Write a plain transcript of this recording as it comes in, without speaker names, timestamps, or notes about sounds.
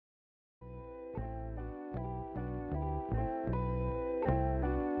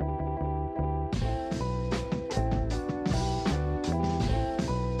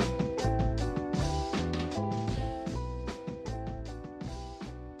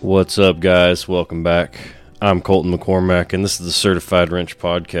What's up, guys? Welcome back. I'm Colton McCormack, and this is the Certified Wrench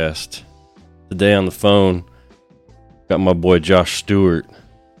Podcast. Today on the phone, got my boy Josh Stewart.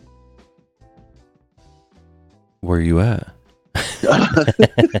 Where you at?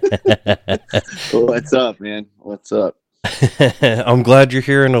 What's up, man? What's up? I'm glad you're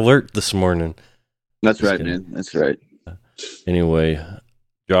here and alert this morning. That's right, man. That's right. Anyway,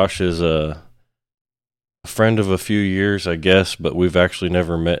 Josh is a friend of a few years, I guess, but we've actually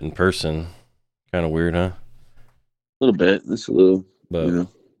never met in person. Kind of weird, huh? A little bit. It's a little, but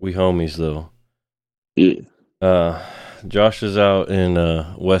we homies though. Yeah. Josh is out in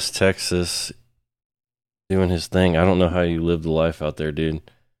West Texas doing his thing. I don't know how you live the life out there, dude.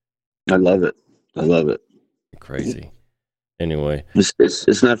 I love it. I love it. Crazy. Anyway,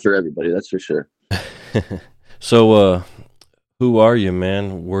 it's not for everybody, that's for sure. So, who are you,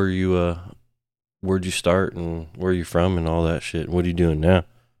 man? Where'd you start, and where are you from, and all that shit? What are you doing now?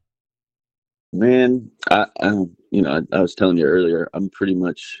 Man, I was telling you earlier, I'm pretty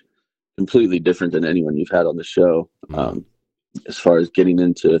much completely different than anyone you've had on the show. As far as getting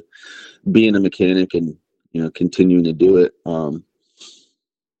into being a mechanic and continuing to do it. I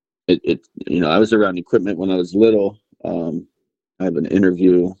was around equipment when I was little. I have an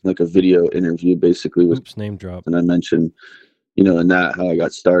interview, like a video interview, basically with name drop, and I mentioned, in that how I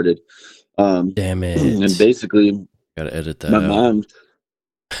got started. Damn it! And basically, gotta edit that. My mom.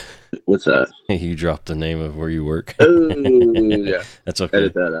 What's that? You dropped the name of where you work. Oh yeah, that's okay.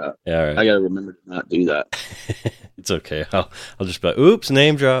 Edit that out. Yeah, all right. I gotta remember to not do that. It's okay. I'll just be like, "Oops,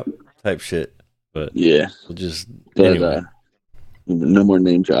 name drop" type shit. But yeah, we'll just anyway. No more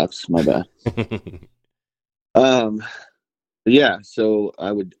name drops. My bad. Yeah. So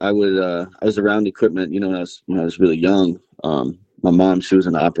I was around equipment. When I was really young. My mom, she was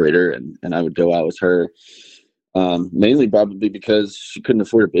an operator, and I would go out with her. Mainly probably because she couldn't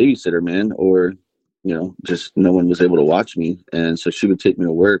afford a babysitter, man, or just no one was able to watch me, and so she would take me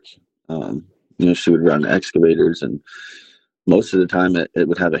to work. She would run excavators, and most of the time it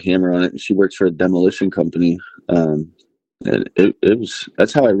would have a hammer on it. And she worked for a demolition company, and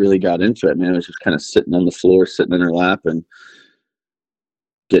that's how I really got into it, man. I was just kind of sitting on the floor, sitting in her lap, and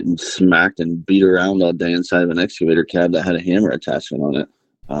getting smacked and beat around all day inside of an excavator cab that had a hammer attachment on it.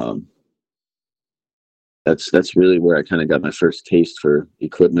 That's really where I kind of got my first taste for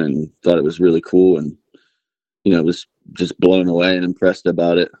equipment and thought it was really cool, and was just blown away and impressed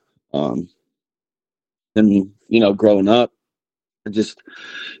about it. And growing up, I just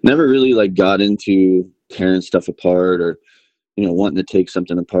never really like got into tearing stuff apart or wanting to take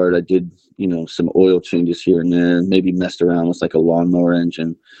something apart. I did some oil changes here and there, maybe messed around with like a lawnmower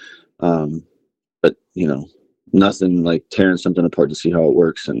engine, but nothing like tearing something apart to see how it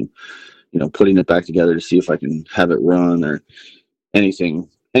works and putting it back together to see if I can have it run or anything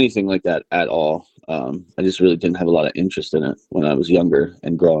like that at all. I just really didn't have a lot of interest in it when I was younger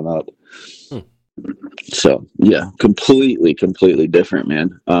and growing up. So yeah, completely different,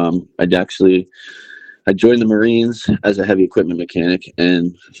 man. I joined the Marines as a heavy equipment mechanic,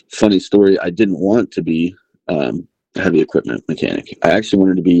 and funny story, I didn't want to be a heavy equipment mechanic. I actually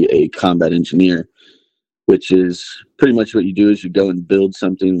wanted to be a combat engineer, which is pretty much what you do is you go and build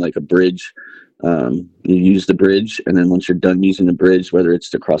something like a bridge. You use the bridge, and then once you're done using the bridge, whether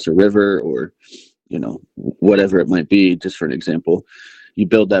it's to cross a river or, whatever it might be, just for an example, you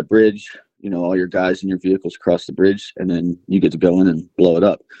build that bridge, all your guys and your vehicles cross the bridge, and then you get to go in and blow it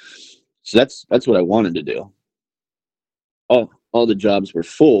up. So that's what I wanted to do. All the jobs were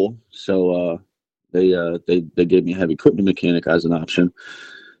full, so they gave me a heavy equipment mechanic as an option.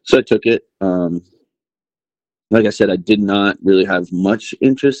 So I took it. Like I said, I did not really have much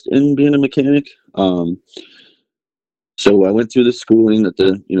interest in being a mechanic. So I went through the schooling that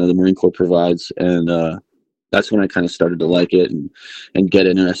the Marine Corps provides, and that's when I kind of started to like it and get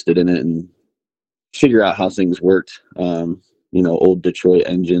interested in it and figure out how things worked. Old Detroit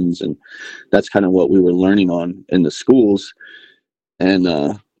engines, and that's kind of what we were learning on in the schools. And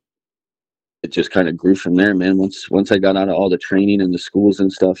it just kind of grew from there, man. Once I got out of all the training in the schools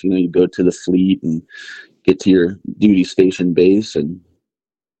and stuff, you go to the fleet and get to your duty station base and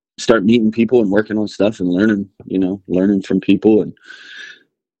start meeting people and working on stuff and learning from people. And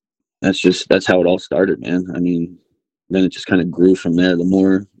that's how it all started, man. I mean, then it just kind of grew from there. The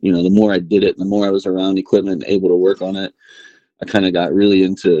more I did it, the more I was around equipment and able to work on it, I kind of got really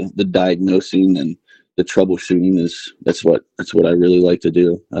into the diagnosing and the troubleshooting. That's what I really like to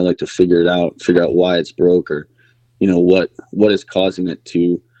do. I like to figure out why it's broke, or what is causing it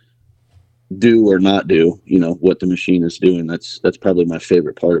to do or not do what the machine is doing. That's probably my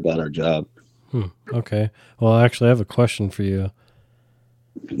favorite part about our job. Okay, well, actually I have a question for you.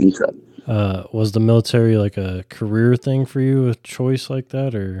 Was the military like a career thing for you, a choice like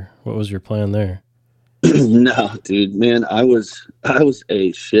that, or what was your plan there? No, dude, man, I was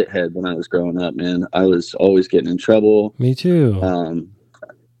a shithead when I was growing up, man. I was always getting in trouble. Me too. Um,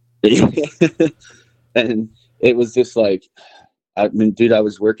 and it was just like, I mean, dude, I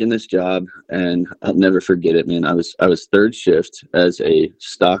was working this job, and I'll never forget it, man. I was third shift as a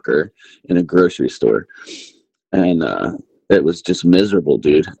stocker in a grocery store, and it was just miserable,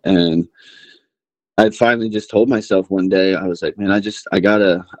 dude. And I finally just told myself one day, I was like, man, I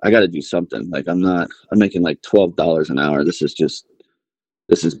gotta do something. Like, I'm making like $12 an hour. It's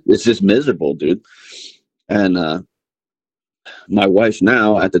just miserable, dude. And my wife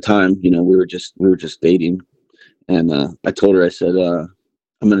now, at the time, we were just dating, and I told her, I said,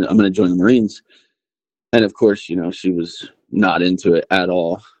 I'm gonna join the Marines. And of course, she was not into it at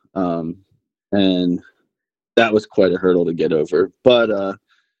all. And that was quite a hurdle to get over. But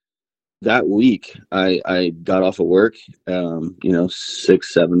that week, I got off of work,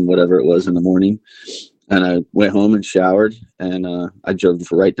 6, 7, whatever it was in the morning, and I went home and showered, and I drove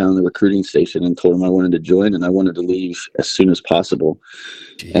right down to the recruiting station and told them I wanted to join, and I wanted to leave as soon as possible.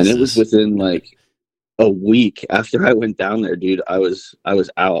 Jesus. And it was within like a week after I went down there, dude. I was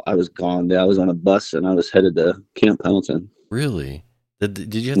out. I was gone. I was on a bus, and I was headed to Camp Pendleton. Really?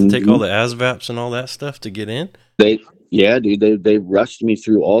 Did you have to take all the ASVAPs and all that stuff to get in? Yeah, dude, they rushed me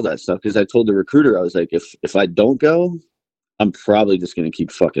through all that stuff, because I told the recruiter, I was like, if I don't go, I'm probably just going to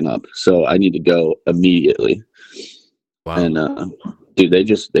keep fucking up. So I need to go immediately. Wow. And dude, they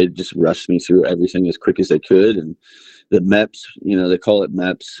just rushed me through everything as quick as they could. And the MEPS, they call it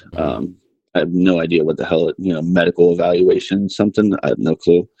MEPS. I have no idea what the hell, medical evaluation, something. I have no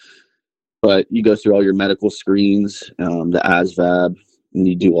clue. But you go through all your medical screens, the ASVAB, and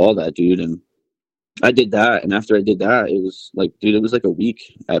you do all that, dude. And I did that. And after I did that, it was like, dude, it was like a week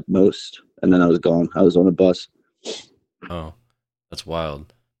at most. And then I was gone. I was on a bus. Oh, that's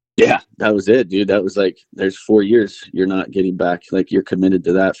wild. Yeah, that was it, dude. That was like, there's 4 years you're not getting back. Like, you're committed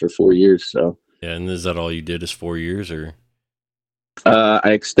to that for 4 years. So yeah, and is that all you did is 4 years, or?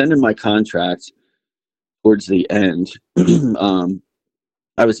 I extended my contract towards the end.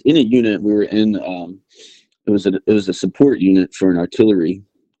 I was in a unit. We were in it was a support unit for an artillery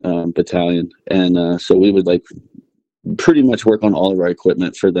battalion, and so we would like pretty much work on all of our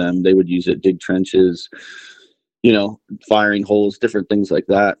equipment for them. They would use it, dig trenches, firing holes, different things like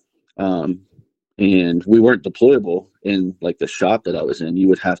that. And we weren't deployable in like the shop that I was in. You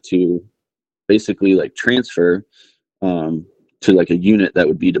would have to basically like transfer to like a unit that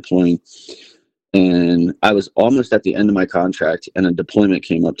would be deploying. And I was almost at the end of my contract, and a deployment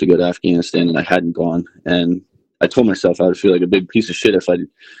came up to go to Afghanistan, and I hadn't gone. And I told myself I would feel like a big piece of shit if I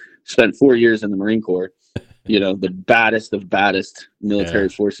spent 4 years in the Marine Corps, the baddest of baddest military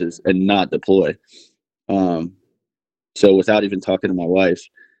forces, and not deploy. So without even talking to my wife,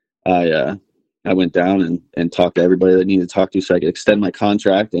 I went down and talked to everybody that I needed to talk to, so I could extend my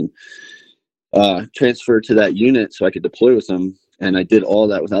contract and transfer to that unit so I could deploy with them. And I did all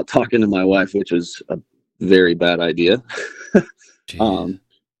that without talking to my wife, which was a very bad idea.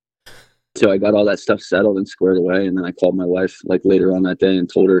 So I got all that stuff settled and squared away. And then I called my wife like later on that day and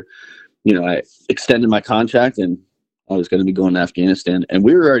told her, I extended my contract and I was going to be going to Afghanistan. And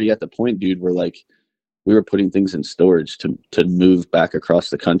we were already at the point, dude, where like we were putting things in storage to move back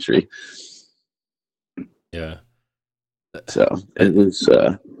across the country. Yeah. So it was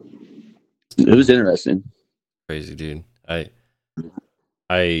interesting. Crazy, dude.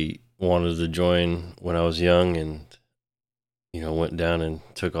 I wanted to join when I was young, and went down and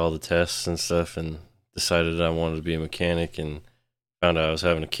took all the tests and stuff, and decided I wanted to be a mechanic, and found out I was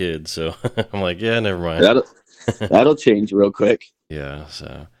having a kid. So I'm like, yeah, never mind. That'll change real quick. Yeah.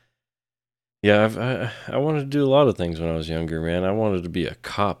 So yeah, I wanted to do a lot of things when I was younger, man. I wanted to be a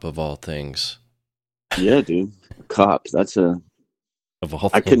cop of all things. Yeah, dude. A cop. That's of all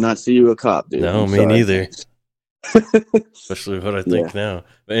I could not see you a cop, dude. No, me neither. Especially what I think now.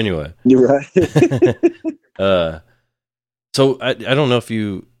 But anyway. You're right. So I don't know if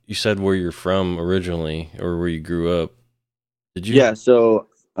you said where you're from originally or where you grew up. Did you? Yeah, so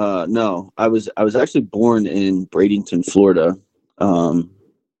no. I was actually born in Bradenton, Florida.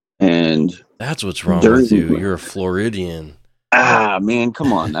 And that's what's wrong with you. You're a Floridian. Ah, man,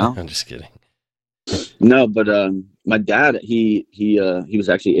 come on now. I'm just kidding. No, but my dad, he was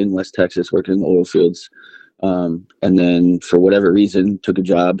actually in West Texas working in the oil fields. And then for whatever reason took a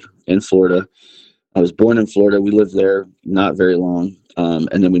job in Florida. I was born in Florida. We lived there not very long.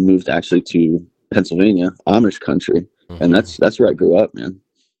 And then we moved actually to Pennsylvania, Amish country. Mm-hmm. And that's where I grew up, man.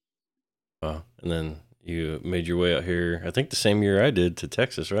 Wow. And then you made your way out here. I think the same year I did to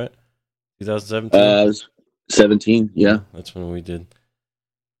Texas, right? 2017. I was 17. Yeah. Yeah, that's when we did.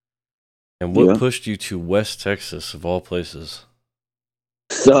 And what Yeah. pushed you to West Texas of all places?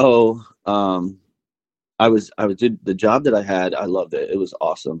 So, I did the job that I had. I loved it. It was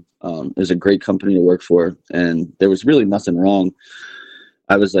awesome. It was a great company to work for, and there was really nothing wrong.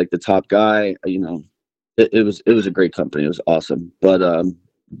 I was like the top guy. It was a great company. It was awesome, but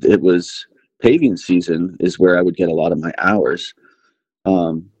it was paving season is where I would get a lot of my hours.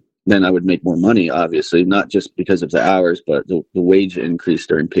 Um, then I would make more money, obviously, not just because of the hours, but the wage increased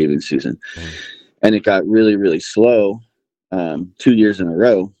during paving season, Mm. and it got really really slow 2 years in a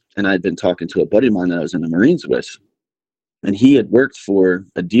row. And I'd been talking to a buddy of mine that I was in the Marines with, and he had worked for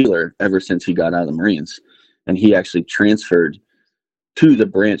a dealer ever since he got out of the Marines, and he actually transferred to the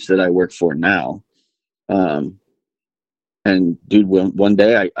branch that I work for now. Um, and dude, one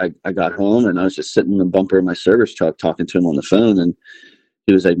day I got home and I was just sitting in the bumper of my service truck talking to him on the phone, and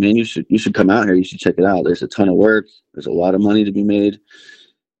he was like, "Man, you should come out here. You should check it out. There's a ton of work. There's a lot of money to be made."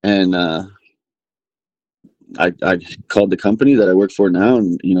 And I called the company that I work for now,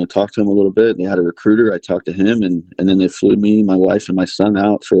 and talked to him a little bit. They had a recruiter. I talked to him, and then they flew me, my wife, and my son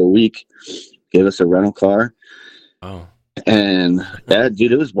out for a week. Gave us a rental car, Oh, and yeah,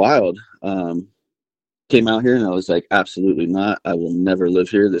 dude, it was wild. Came out here and I was like, absolutely not. I will never live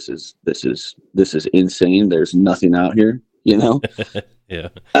here. This is insane. There's nothing out here, yeah.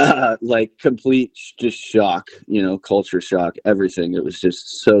 like complete just shock, culture shock, everything. It was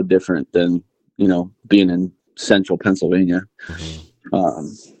just so different than, being in central Pennsylvania. Mm-hmm.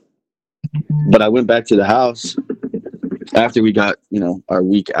 But I went back to the house after we got, our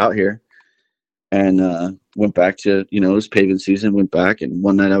week out here, and went back to, it was paving season, went back. And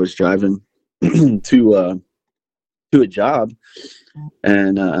one night I was driving to a job,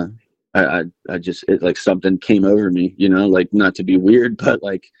 and I just, it like something came over me, like, not to be weird, but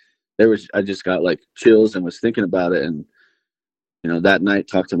like I just got like chills and was thinking about it. And that night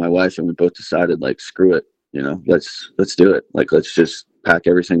talked to my wife, and we both decided, like, screw it, let's do it. Like, let's just pack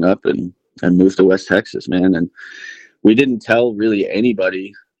everything up and move to West Texas, man. And we didn't tell really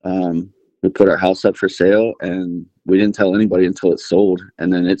anybody. We put our house up for sale, and we didn't tell anybody until it sold,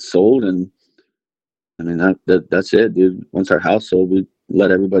 and then it sold. And I mean, that's it, dude. Once our house sold, we let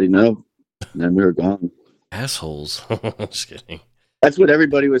everybody know, and then we were gone. Assholes. Just kidding. That's what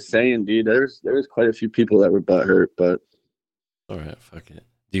everybody was saying, dude. There was quite a few people that were butthurt, but All right, fuck it.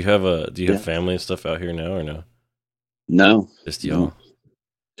 Do you have yeah, family and stuff out here now or no? no, Just no, y'all.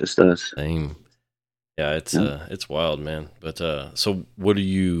 just us. Same. Yeah, Yeah. it's wild, man. But so what are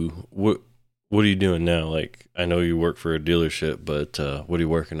you doing now? Like, I know you work for a dealership, but what are you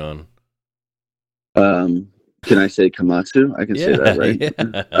working on? Can I say Komatsu? I can say that, Yeah, right?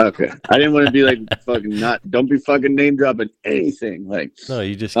 yeah. Okay. I didn't want to be like fucking not. Don't be fucking name dropping anything. Like, No,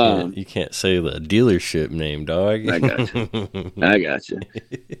 you just can't. um, You can't say the dealership name, dog. I got you. I got you.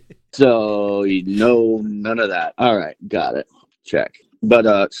 So none of that. All right, got it. Check.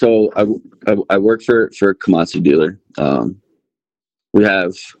 But so I work for a Komatsu dealer. We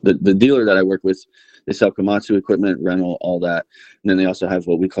have the dealer that I work with. They sell Komatsu equipment, rental, all that, and then they also have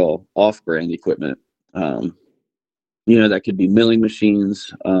what we call off-brand equipment. Um, that could be milling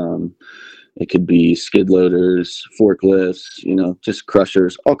machines. It could be skid loaders, forklifts. Just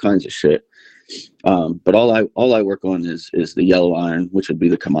crushers, all kinds of shit. But all I work on is the yellow iron, which would be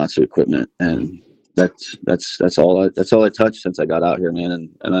the Komatsu equipment, and that's all I touch since I got out here, man,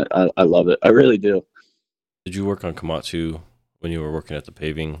 and I love it. I really do. Did you work on Komatsu when you were working at the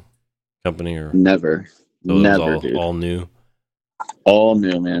paving company, or Never, so it was never, all dude. all new? All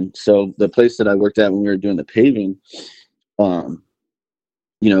new, man. So the place that I worked at when we were doing the paving, um,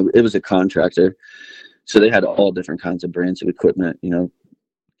 it was a contractor, so they had all different kinds of brands of equipment.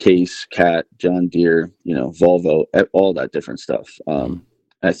 Case, Cat, John Deere, Volvo, all that different stuff. Mm.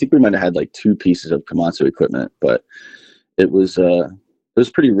 I think we might have had like two pieces of Komatsu equipment, but it was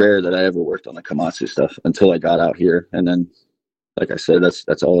pretty rare that I ever worked on the Komatsu stuff until I got out here. And then, like I said,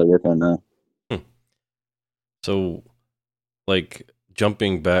 that's all I work on now. Hmm. So, like,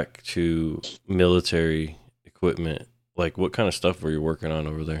 jumping back to military equipment, like, what kind of stuff were you working on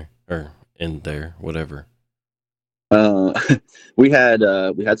over there or in there, whatever? Uh, we had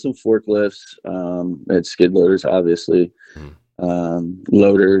some forklifts, we had skid loaders, obviously, Mm.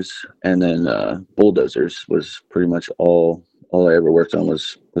 loaders, and then bulldozers was pretty much all I ever worked on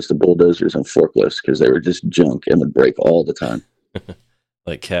was the bulldozers and forklifts, because they were just junk and would break all the time.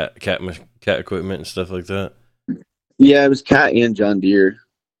 Like cat equipment and stuff like that. Yeah, it was Cat and John Deere.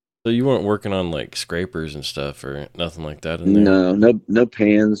 So you weren't working on like scrapers and stuff or nothing like that in there? No, no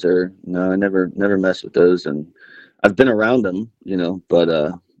pans or no. I never messed with those, and I've been around them,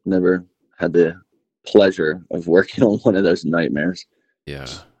 but never had the pleasure of working on one of those nightmares. Yeah,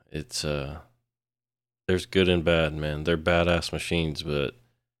 it's there's good and bad, man. They're badass machines, but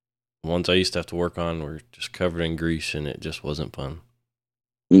the ones I used to have to work on were just covered in grease and it just wasn't fun.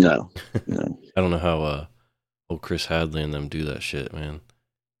 No, no, I don't know how old Chris Hadley and them do that shit, man.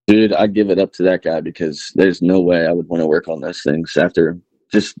 dude, I'd give it up to that guy because there's no way I would want to work on those things after.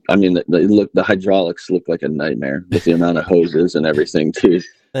 Just, I mean, the hydraulics look like a nightmare with the amount of hoses and everything too.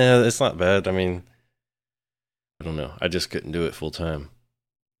 Yeah, it's not bad. I mean, I don't know. I just couldn't do it full time.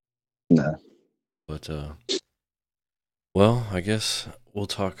 No, But well, I guess we'll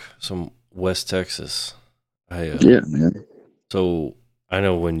talk some West Texas. I yeah, man, so I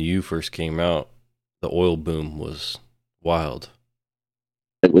know when you first came out, the oil boom was wild,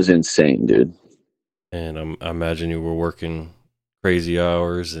 it was insane, dude. and I imagine you were working crazy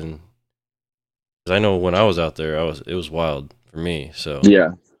hours, and 'cause I know when I was out there, it was wild for me. So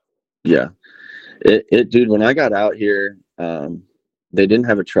Yeah, yeah. Dude, when I got out here, they didn't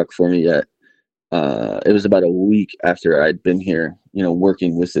have a truck for me yet. It was about a week after I'd been here,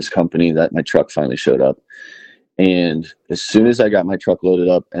 working with this company that my truck finally showed up. And as soon as I got my truck loaded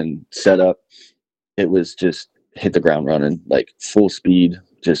up and set up, it was just hit the ground running, like full speed,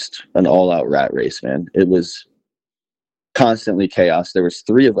 just an all out rat race, man. It was constantly chaos. There was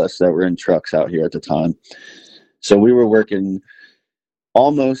three of us that were in trucks out here at the time. So we were working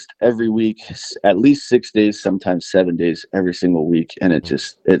almost every week, at least 6 days, sometimes 7 days every single week. And it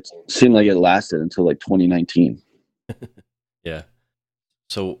seemed like it lasted until like 2019. yeah.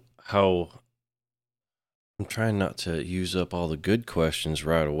 So how I'm trying not to use up all the good questions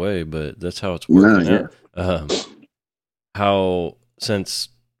right away, but that's how it's No, working yeah. out. How since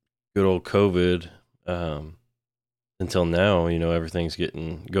good old COVID, until now, everything's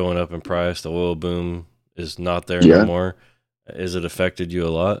going up in price. The oil boom is not there no Yeah. more. Has it affected you a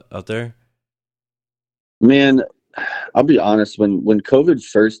lot out there? Man, I'll be honest, when COVID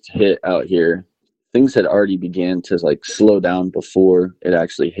first hit out here, things had already began to like slow down before it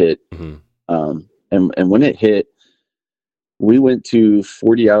actually hit. Hmm. And when it hit, we went to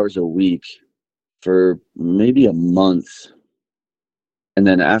 40 hours a week for maybe a month. And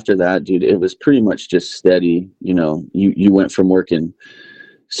then after that, dude, it was pretty much just steady. You went from working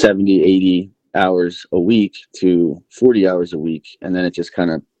 70, 80 hours a week to 40 hours a week. And then it just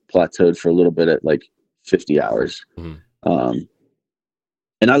kind of plateaued for a little bit at like 50 hours. Hmm. Um,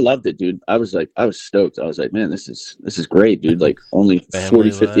 and I loved it, dude. I was stoked. I was like, man, this is great, dude. Like only 40,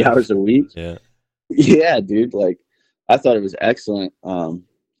 Family 50 life. hours a week. Yeah. Yeah, dude. Like I thought it was excellent.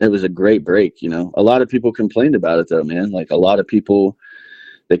 It was a great break. A lot of people complained about it though, man. Like a lot of people,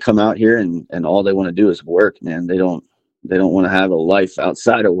 they come out here and all they want to do is work, man. They don't want to have a life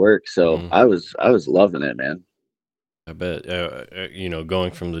outside of work. So Hmm. I was loving it, man. I bet.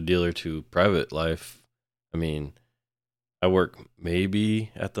 Going from the dealer to private life. I mean, I work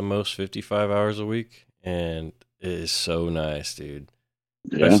maybe at the most 55 hours a week, and it is so nice, dude.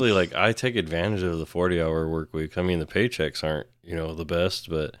 Yeah. Especially like I take advantage of the 40-hour work week. I mean, the paychecks aren't, the best,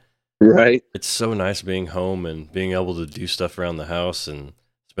 but Right. it's so nice being home and being able to do stuff around the house and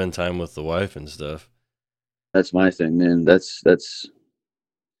spend time with the wife and stuff. That's my thing, man. That's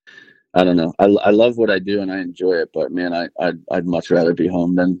I don't know. I love what I do and I enjoy it, but man, I'd much rather be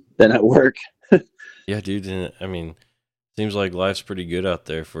home than at work. Yeah, dude. And I mean, seems like life's pretty good out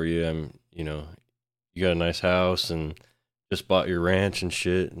there for you. You got a nice house and just bought your ranch and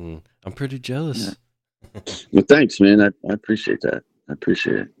shit, and I'm pretty Yeah. jealous. Well, thanks, man. I appreciate that. I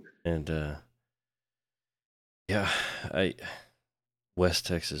appreciate it. And yeah, I West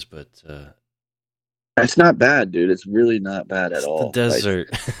Texas, but It's not bad, dude. It's really not bad at it's the all. Like, desert.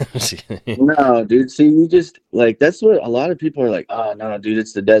 no, dude. See, you just like that's what a lot of people are like. Oh no, dude,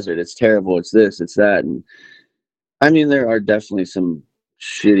 it's the desert. It's terrible. It's this. It's that. And I mean, there are definitely some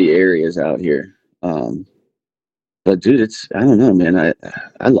shitty areas out here. But dude, it's I don't know, man.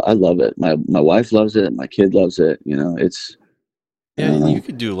 I love it. My wife loves it. My kid loves it. It's I Yeah, don't and you know.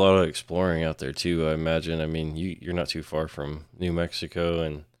 could do a lot of exploring out there too, I imagine. I mean, you're not too far from New Mexico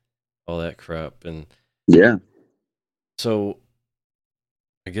and all that crap. And Yeah. so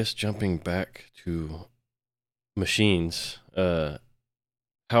I guess jumping back to machines,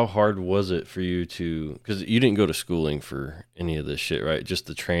 how hard was it for you to, because you didn't go to schooling for any of this shit, right? Just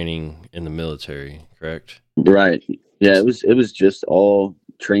the training in the military, correct? Right. Yeah. It was just all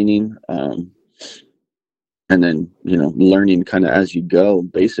training. And then learning kind of as you go,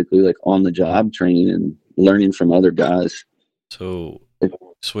 basically like on the job training and learning from other guys. So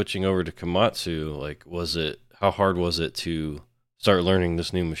switching over to Komatsu, like, how hard was it to start learning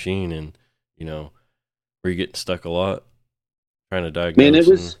this new machine? And, you know, were you getting stuck a lot trying to Man, it diagnose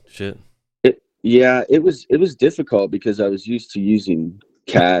and was shit? yeah, it was difficult because I was used to using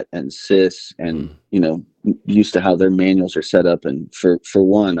cat and sys and Mm, used to how their manuals are set up. And for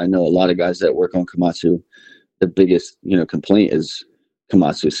one, I know a lot of guys that work on Komatsu, the biggest complaint is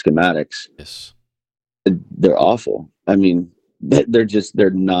Komatsu schematics. yes. They're awful. I mean, they're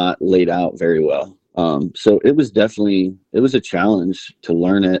not laid out very well. So it was a challenge to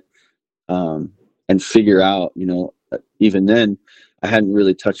learn it, and figure out. Even then, I hadn't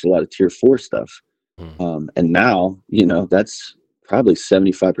really touched a lot of tier 4 stuff, Mm, and now that's probably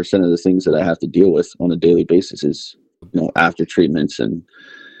 75% of the things that I have to deal with on a daily basis is after treatments. And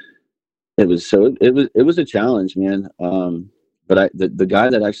it was a challenge, man. But the guy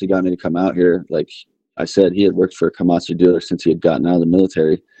that actually got me to come out here, like I said, he had worked for a Komatsu dealer since he had gotten out of the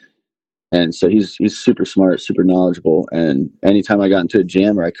military, and so he's super smart, super knowledgeable. And anytime I got into a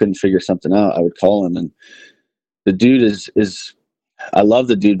jam or I couldn't figure something out, I would call him. And the dude is I love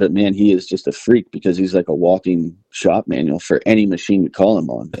the dude, but man, he is just a freak because he's like a walking shop manual for any machine you call him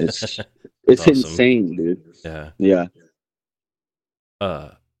on. It's that's it's awesome. insane, dude. Yeah. Yeah.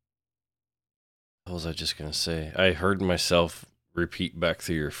 Uh, what was I just gonna say? I heard myself repeat back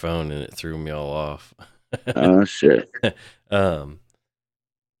through your phone, and it threw me all off. Oh shit. um,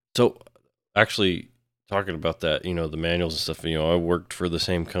 so actually talking about that, the manuals and stuff. I worked for the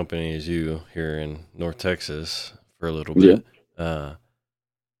same company as you here in North Texas for a little Yeah. bit. Uh,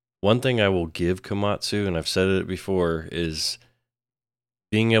 One thing I will give Komatsu, and I've said it before, is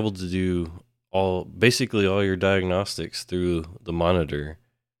being able to do basically all your diagnostics through the monitor.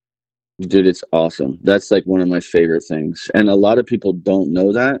 Dude, it's awesome. That's like one of my favorite things. And a lot of people don't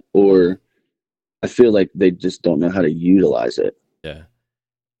know that, Mhm. or I feel like they just don't know how to utilize it. Yeah.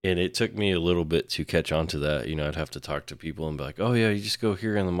 And it took me a little bit to catch on to that. I'd have to talk to people and be like, "Oh yeah, you just go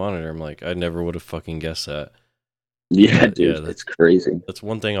here in the monitor." I'm like, I never would have fucking guessed that. Yeah, But yeah, dude, it's crazy. that's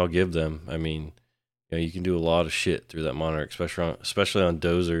one thing I'll give them. I mean, you can do a lot of shit through that monitor, especially on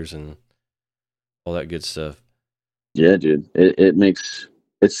dozers and all that good stuff. Yeah, dude. It makes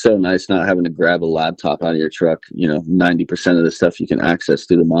it's so nice not having to grab a laptop out of your truck. 90% of the stuff you can access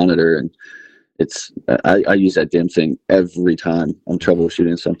through the monitor. And I use that damn thing every time I'm Hmm.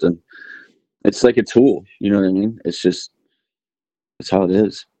 troubleshooting something. It's like a tool, you know what I mean? It's how it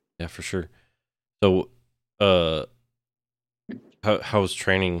is. Yeah, for sure. So, uh, how's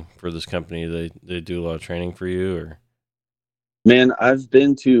training for this company? They do a lot of training for you, or? Man, I've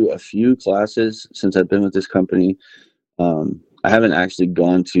been to a few classes since I've been with this company. I haven't actually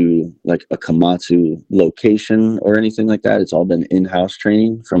gone to like a Komatsu location or anything like that. It's all been in-house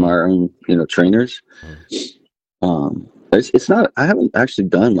training from Mm, our own, trainers. mm, It's not. I haven't actually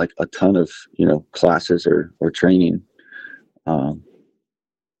done like a ton of classes or training. Um,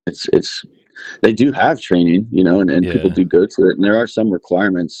 it's they do have training, and people yeah. do go to it, and there are some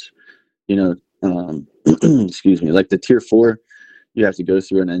requirements, you know. Excuse me, like the tier 4, you have to go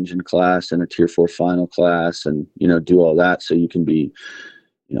through an engine class and a tier 4 final class, and do all that so you can be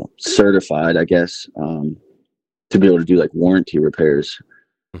certified, I guess, to be able to do like warranty repairs.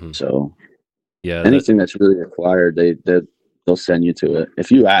 Hmm. So Yeah, anything that's really required, they'll send you to it.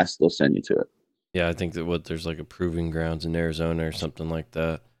 If you ask, they'll send you to it. yeah, I think that there's like a proving grounds in Arizona or something like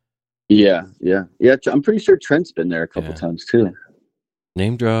that. Yeah, yeah, yeah. I'm pretty sure Trent's been there a couple Yeah. times too.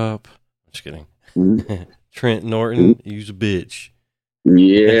 Name drop. Just kidding. Mhm. Trent Norton, you's a bitch for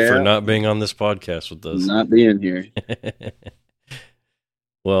Yeah, not being on this podcast with us. not being here.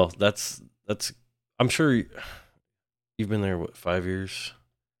 Well, that's. I'm sure you've been there, what, 5 years?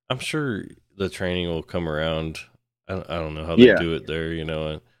 I'm sure the training will come around. I don't know how they Yeah. do it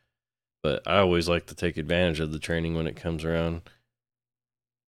there, but I always like to take advantage of the training when it comes around.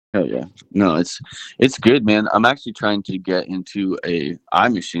 Oh yeah. No, it's good, man. I'm actually trying to get into a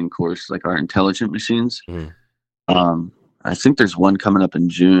iMachine course, like our intelligent machines. Mhm. Um, I think there's one coming up in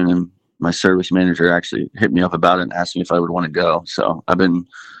June, and my service manager actually hit me up about it and asked me if I would want to go. So I've been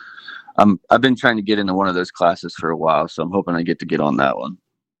trying to get into one of those classes for a while, so I'm hoping I get to get on that one.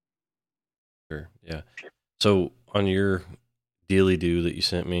 Sure. Yeah. So on your daily do that you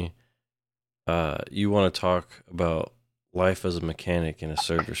sent me, you want to talk about life as a mechanic in a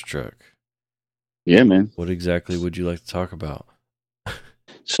service truck. Yeah, man. What exactly would you like to talk about?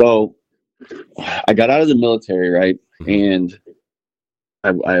 So I got out of the military, right? Hmm. And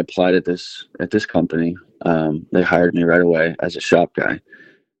I applied at this company. They hired me right away as a shop guy,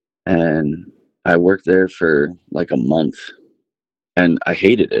 and I worked there for like a month, and I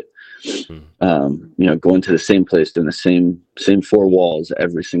hated it. Mm. Going to the same place, doing the same four walls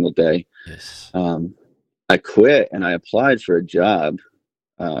every single day. Yes. Um, I quit and I applied for a job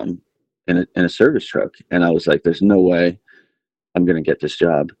in a service truck, and I was like, "There's no way I'm going to get this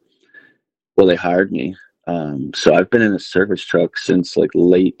job." Well, they hired me. So I've been in a service truck since like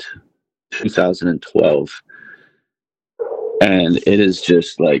late 2012, and it is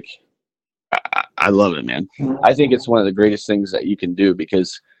just like I love it, man. I think it's one of the greatest things that you can do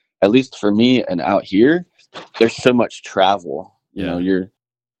because, at least for me and out here, there's so much travel. Yeah. You're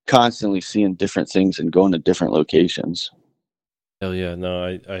constantly seeing different things and going to different locations. Hell yeah. No,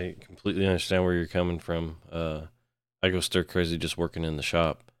 I completely understand where you're coming from. I go stir crazy just working in the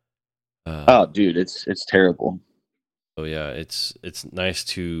shop. Oh, dude, it's terrible. So yeah, it's nice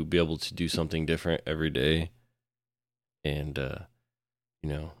to be able to do something different every day, and you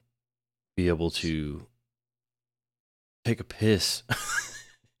know, be able to take a piss.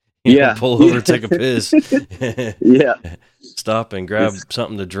 Yeah, Pull over, take a piss, yeah, stop and it's grab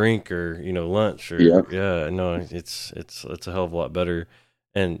something to drink, or lunch, yeah, or yeah, no, it's a hell of a lot better.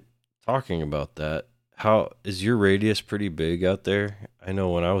 And talking about that, how is your radius pretty big out there? I know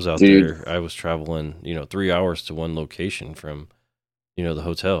when I was out dude. there, I was traveling, 3 hours to one location from, the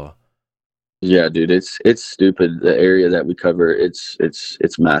hotel. Yeah, dude, it's stupid. The area that we cover, it's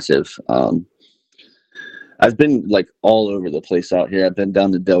massive. I've been like all over the place out here. I've been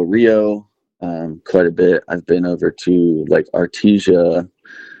down to Del Rio, quite a bit. I've been over to like Artesia,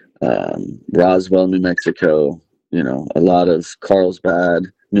 Roswell, New Mexico. A lot of Carlsbad,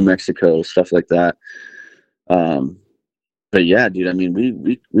 New Mm, Mexico, stuff like that. Um, but yeah, dude, I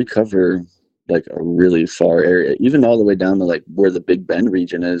mean, we cover like a really far area, even all the way down to like where the Big Bend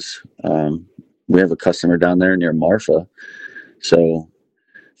region is. We have a customer down there near Marfa, so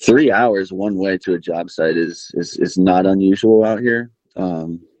 3 hours one way to a job site is not unusual out here.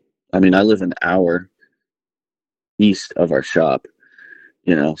 I mean, I live an hour east of our shop,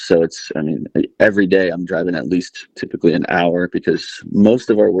 so it's, I mean, every day I'm driving at least typically an hour because most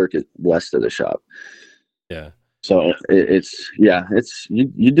of our work is west of the shop. yeah. So it's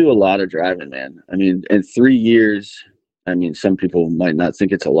you do a lot of driving, man. I mean, in 3 years, I mean, some people might not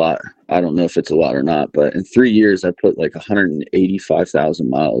think it's a lot. I don't know if it's a lot or not, but in 3 years, I put like 185,000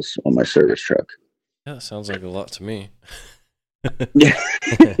 miles on my service truck. Yeah, that sounds like a lot to me. Yeah,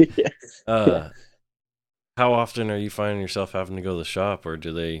 yeah, yeah. uh, how often are you finding yourself having to go to the shop, or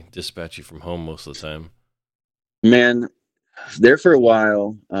do they dispatch you from home most of the time? Man, there for a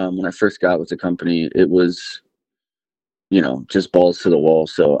while, when I first got with the company, it was just balls to the wall.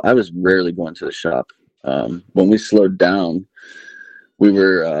 So I was rarely going to the shop. When we slowed down, we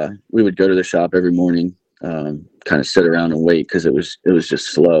would go to the shop every morning, kind of sit around and wait because it was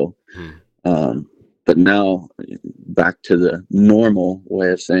just slow. Hmm. Um, but now back to the normal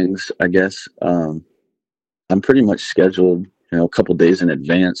way of things, I guess. I'm pretty much scheduled, a couple days in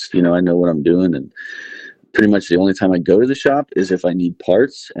advance. I know what I'm doing, and pretty much the only time I go to the shop is if I need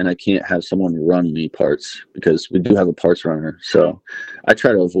parts and I can't have someone run me parts because we do have a parts runner. So I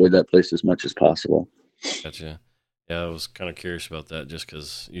try to avoid that place as much as possible. Gotcha. Yeah, I was kind of curious about that just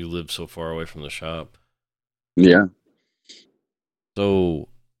because you live so far away from the shop. Yeah. So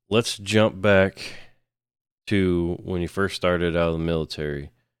let's jump back to when you first started out of the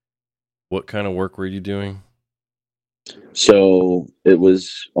military. What kind of work were you doing? So it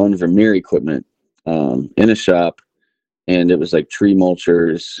was on Vermeer equipment, in a shop, and it was like tree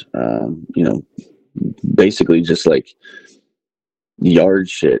mulchers, basically just like yard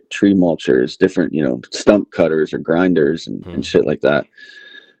shit, tree mulchers, different, stump cutters or grinders and Hmm. shit like that.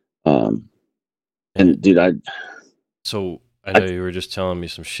 Um, And and dude, so I I, know you were just telling me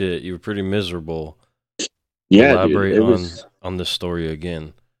some shit. You were pretty miserable. yeah, dude, Elaborate it on was, this story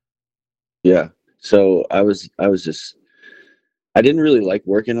again. yeah. So I was just, I didn't really like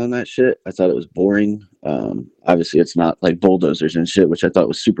working on that shit. I thought it was boring. Obviously it's not like bulldozers and shit, which I thought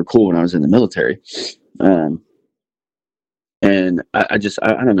was super cool when I was in the military. Um, and I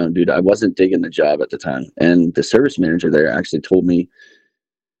don't know, dude, I wasn't digging the job at the time. And the service manager there actually told me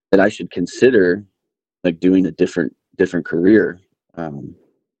that I should consider like doing a different career. And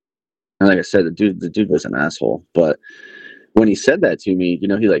like I said, the dude was an asshole. But when he said that to me, he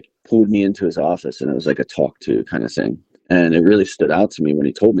like pulled me into his office and it was like a talk to kind of thing. And it really stood out to me when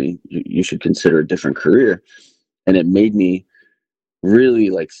he told me you should consider a different career. And it made me really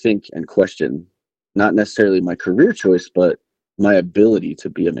like think and question not necessarily my career choice, but my ability to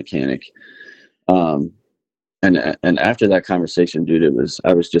be a mechanic. Um, and after that conversation, dude,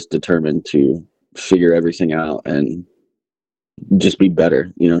 I was just determined to figure everything out and just be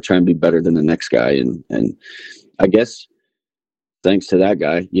better, try and be better than the next guy. And I guess thanks to that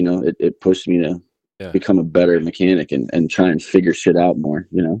guy, it pushed me to Yeah. become a better mechanic and try and figure shit out more.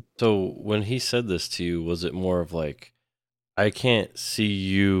 So when he said this to you, was it more of like, I can't see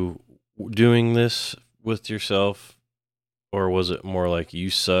you doing this with yourself? Or was it more like, you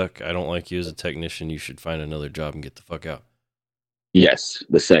suck, I don't like you as a technician, you should find another job and get the fuck out? Yes,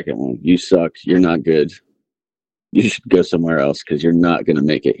 the second one. You suck. You're not good. You should go somewhere else because you're not going to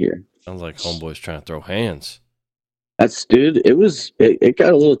make it here. Sounds like homeboy's trying to throw hands. That's dude. It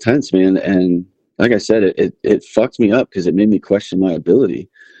got a little tense, man. And like I said, it fucked me up because it made me question my ability.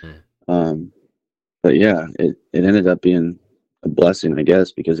 Hmm. Um, but yeah, it ended up being a blessing, I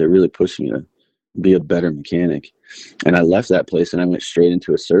guess, because it really pushed me to be a better mechanic. And I left that place and I went straight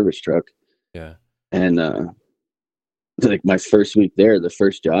into a service truck. Yeah. And like my first week there, the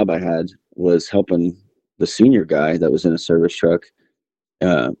first job I had was helping the senior guy that was in a service truck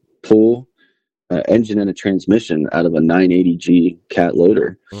uh, pull engine and a transmission out of a 980G cat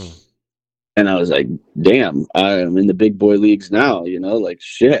loader. Hmm. And I was like, damn, I'm in the big boy leagues now, like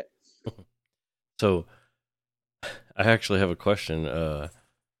shit. So I actually have a question.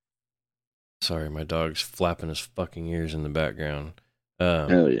 Sorry, my dog's flapping his fucking ears in the background.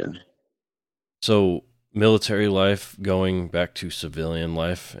 Hell yeah. So military life going back to civilian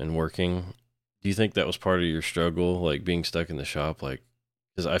life and working, do you think that was part of your struggle, like being stuck in the shop? Like,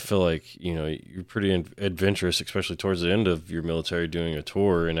 because I feel like, you're pretty adventurous, especially towards the end of your military doing a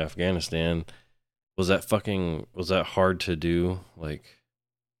tour in Afghanistan. Was that hard to do? Like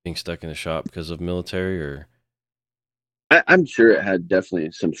being stuck in the shop because of military, or? I'm sure it had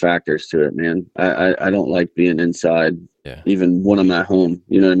definitely some factors to it, man. I don't like being inside, Yeah. even when I'm at home.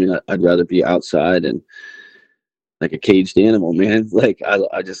 You know what I mean? I'd rather be outside and like a caged animal, man. Like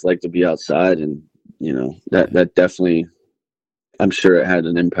I just like to be outside, and that definitely, I'm sure it had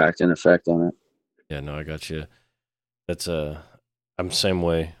an impact and effect on it. Yeah, no, I got you. That's I'm the same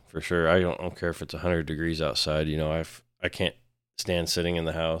way for sure. I don't care if it's 100 degrees outside. I can't stand sitting in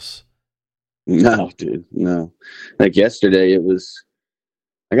the house. No, dude, no. Like yesterday,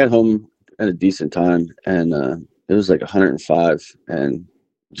 I got home at a decent time, and it was like 105, and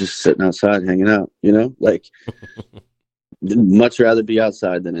just sitting outside hanging out. Like much rather be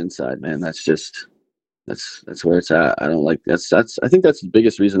outside than inside, man. That's where it's at. I don't like that's I think that's the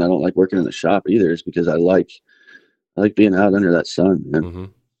biggest reason I don't like working in the shop either, is because I like being out under that sun, man. Hmm.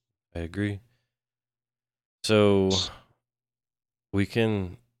 I agree. So we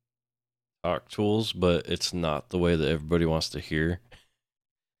can talk tools, but it's not the way that everybody wants to hear.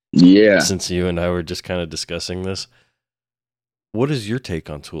 Yeah, Since you and I were just kind of discussing this, what is your take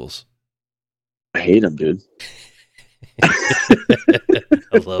on tools? I hate them, dude.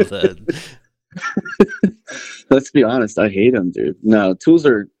 I love that. Let's be honest, I hate them, dude. No, tools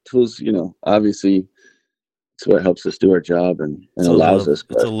are tools. Obviously, it's what helps us do our job and allows us. It's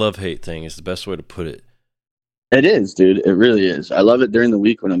But a love hate thing. Is the best way to put it. it is, dude. It really is. I love it during the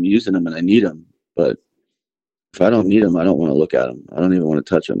week when I'm using them and I need them. But if I don't need them, I don't want to look at them. I don't even want to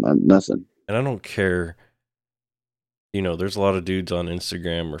touch them. I'm nothing. And I don't care. There's a lot of dudes on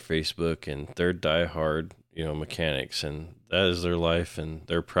Instagram or Facebook, and they're diehard, mechanics, and that is their life, and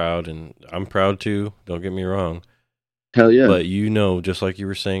they're proud, and I'm proud too. Don't get me wrong, Hell yeah, but just like you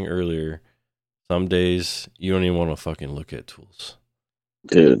were saying earlier, some days you don't even want to fucking look at tools.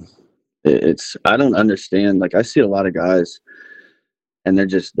 dude. It's I don't understand. Like I see a lot of guys, and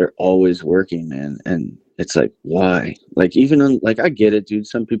they're always working, man. And it's like, why? Like even on, like I get it, dude.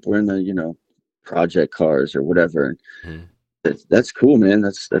 Some people are in the project cars or whatever. Mhm. That's cool, man.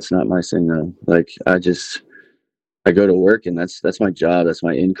 That's not my thing though. Like I go to work and that's my job. That's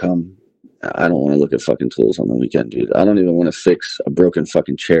my income. I don't want to look at fucking tools on the weekend, dude. I don't even want to fix a broken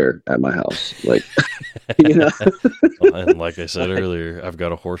fucking chair at my house. Like, you know, And like I said earlier, I've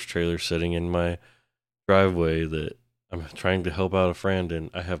got a horse trailer sitting in my driveway that I'm trying to help out a friend,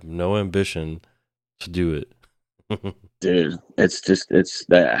 and I have no ambition to do it. dude, it's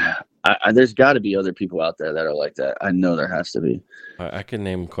that. There's got to be other people out there that are like that. I know there has to be. I can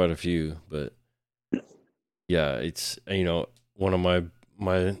name quite a few, but yeah, it's one of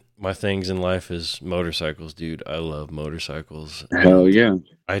my things in life is motorcycles, dude. I love motorcycles, Hell and yeah.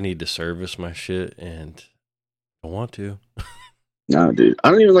 I need to service my shit, and I want to. No, dude.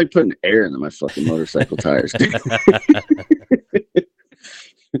 I don't even like putting air into my fucking motorcycle tires, dude.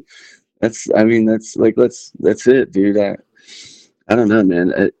 That's it, dude. I don't know,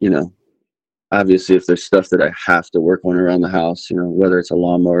 man. Obviously, if there's stuff that I have to work on around the house, whether it's a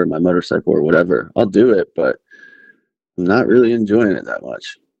lawnmower, my motorcycle, or whatever, I'll do it. But I'm not really enjoying it that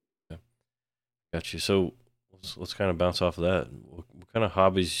much. Yeah, got you. So let's kind of bounce off of that. What kind of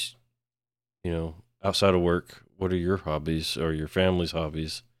hobbies, outside of work, What are your hobbies or your family's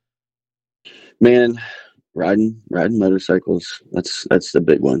hobbies? Man, riding motorcycles. That's the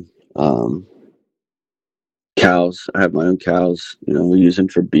big one. Um, Cows. I have my own cows. You know, we use them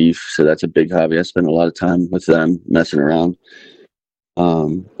for beef, so that's a big hobby. I spend a lot of time with them messing around.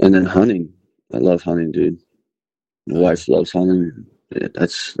 And then hunting. I love hunting, dude. My Oh yeah. wife loves hunting.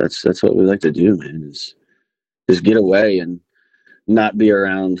 That's what we like to do, man. Is just get away and not be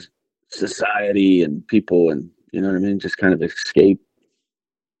around society and people, and you know what I mean. Just kind of escape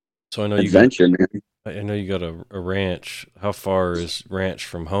So I know you got adventure, man. I know you got a ranch. How far is ranch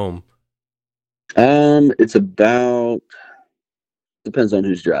from home? It's about depends on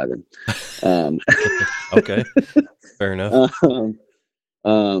who's driving. Um, Okay, fair enough.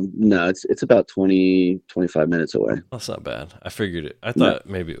 um, no, it's about 20-25 minutes away. That's not bad. I figured it. I No, thought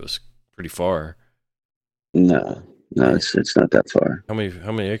maybe it was pretty far. no, no, And it's not that far. how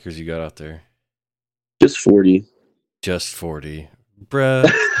many acres you got out there? Just 40. Just 40, bruh.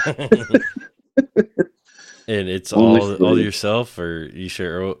 And it's Only all 40. yourself, or you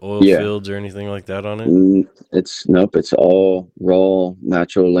share oil Yeah. fields or anything like that on it? It's nope. It's all raw,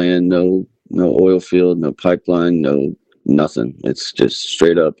 natural land. No oil field. No pipeline. No nothing. It's just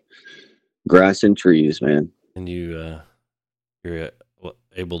straight up grass and trees, man. And you're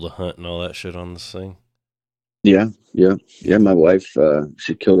able to hunt and all that shit on this thing. Yeah, yeah, yeah. My wife,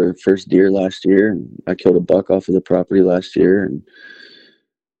 she killed her first deer last year, and I killed a buck off of the property last year, and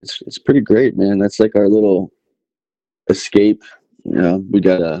it's pretty great, man. That's like our little escape. You know, we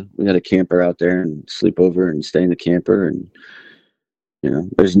got a camper out there and sleep over and stay in the camper, and you know,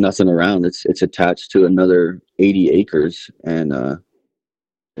 there's nothing around. It's attached to another 80 acres, and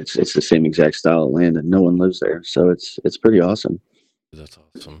it's the same exact style of land, and no one lives there, so it's pretty awesome. That's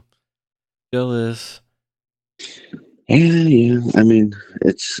awesome. Jealous. Yeah, yeah. I mean,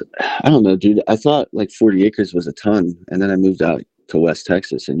 I don't know, dude. I thought like 40 acres was a ton, and then I moved out to West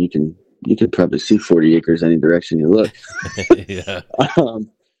Texas, and you could probably see 40 acres any direction you look. Yeah. Um,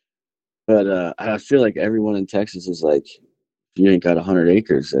 but I feel like everyone in Texas is like, if you ain't got 100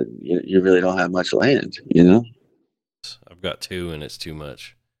 acres, then you really don't have much land, you know? I've got two and it's too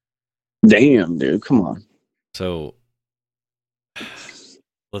much. Damn, dude, come on. So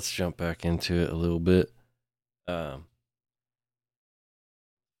let's jump back into it a little bit. Um,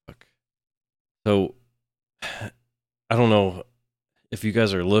 fuck. So I don't know if you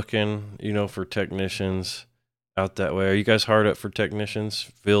guys are looking, for technicians out that way. Are you guys hard up for technicians,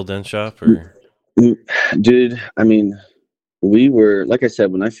 field and shop, or? Mm, dude, I mean, we were, like I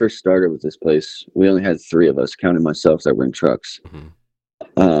said, when I first started with this place, we only had three of us, counting myself, that were in trucks. Mhm.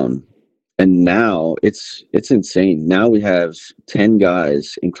 Um, and now it's insane. Now we have 10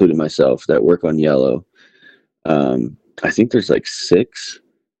 guys, including myself, that work on yellow. I think there's like six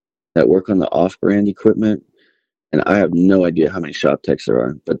that work on the off-brand equipment, and I have no idea how many shop techs there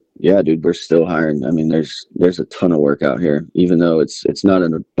are. But yeah, dude, we're still hiring. I mean, there's a ton of work out here, even though it's not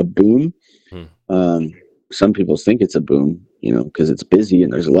a boom. Hmm. Um, some people think it's a boom, because it's busy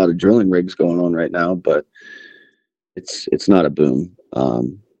and there's a lot of drilling rigs going on right now, but it's not a boom.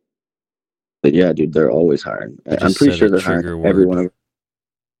 But yeah, dude, they're always hiring. You I'm just pretty said sure a they're hiring trigger everyone. word.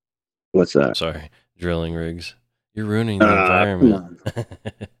 What's that? Sorry, drilling rigs. You're ruining the Come environment. on.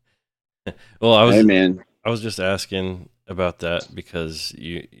 Well, I Hey, was man, I was just asking about that because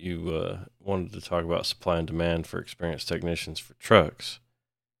you wanted to talk about supply and demand for experienced technicians for trucks.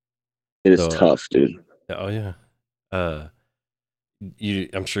 it is So, tough, dude. oh yeah, uh,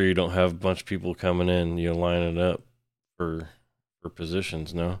 I'm sure you don't have a bunch of people coming in, lining up for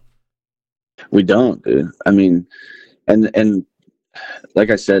positions, no? We don't, dude. I mean, and like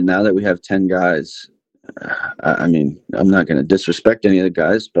I said, now that we have 10 guys, I mean, I'm not going to disrespect any of the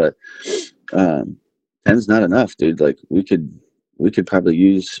guys, but um, 10's not enough, dude. Like we could probably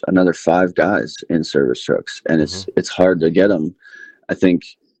use another five guys in service trucks, and Hmm. it's hard to get them. I think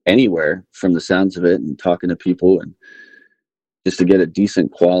anywhere from the sounds of it and talking to people, and just to get a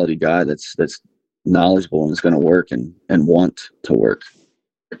decent quality guy that's knowledgeable and is going to work and want to work.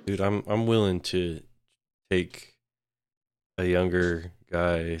 Dude, I'm willing to take a younger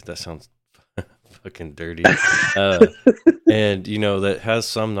guy. That sounds fucking dirty. Uh, and that has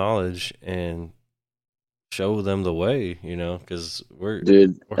some knowledge and show them the way, because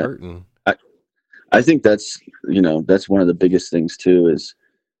Dude, we're hurting. I, I think that's one of the biggest things too. Is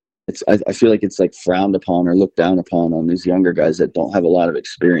I feel like it's like frowned upon or looked down upon on these younger guys that don't have a lot of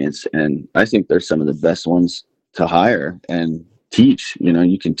experience, and I think they're some of the best ones to hire and teach.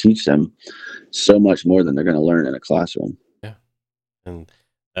 You can teach them so much more than they're going to learn in a classroom. Yeah. And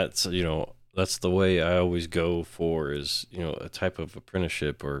that's the way I always go for is, a type of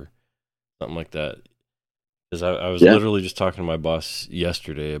apprenticeship or something like that. Because I was Yeah. literally just talking to my boss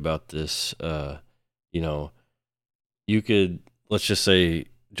yesterday about this. You know, you could, let's just say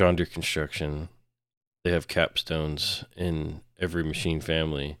John Deere Construction, they have capstones in every machine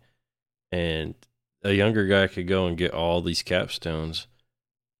family, and a younger guy could go and get all these capstones,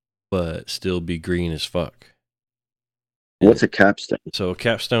 but still be green as fuck. What's And a capstone? so a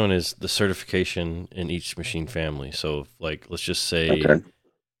capstone is the certification in each machine family. So like, let's just say, Okay.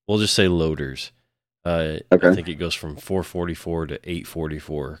 we'll just say loaders. I Okay. think it goes from 444 to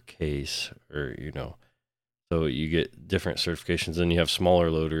 844 case, or so you get different certifications. Then you have smaller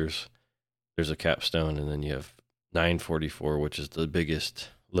loaders. There's a capstone, and then you have 944, which is the biggest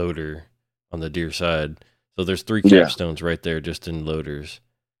loader on the Deere side. So there's three Yeah. capstones right there just in loaders.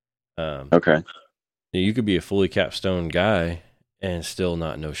 Um, Okay. you could be a fully capstone guy and still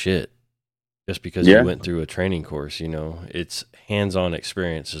not know shit just because you Yeah. went through a training course. It's hands-on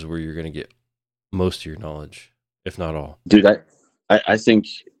experience is where you're going to get most of your knowledge, if not all. Dude, I think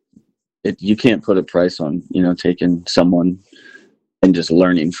you can't put a price on, taking someone and just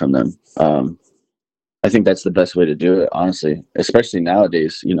learning from them. I think that's the best way to do it, honestly, especially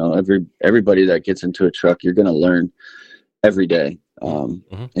nowadays. Everybody that gets into a truck, you're going to learn every day.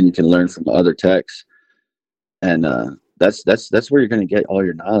 Mm-hmm. And you can learn from other techs. And that's where you're going to get all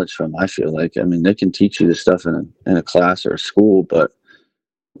your knowledge from. I feel like, I mean, they can teach you this stuff in a class or a school, but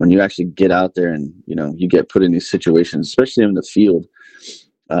when you actually get out there and you get put in these situations, especially in the field,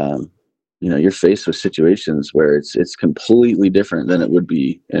 um, you're faced with situations where it's completely different than it would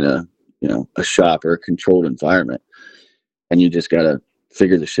be in a shop or a controlled environment, and you just got to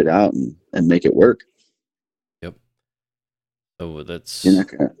figure the shit out and make it work. Yep. So You're that's not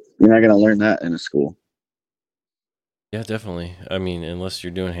gonna you're not gonna learn that in a school. yeah, definitely. I mean, unless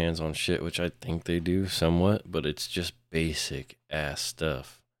you're doing hands-on shit, which I think they do somewhat, but it's just basic ass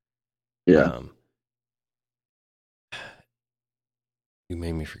stuff. Yeah, Um, you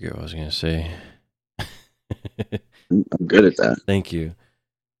made me forget what I was gonna say. I'm good at that. Thank you.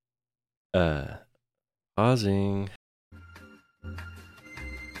 Uh, Pausing.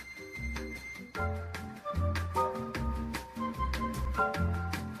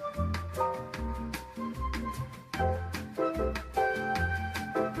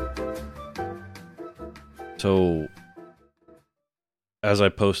 So, as I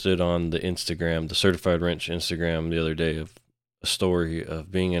posted on the Instagram, the Certified Wrench Instagram the other day, of a story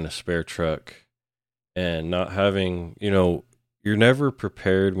of being in a spare truck and not having, you're never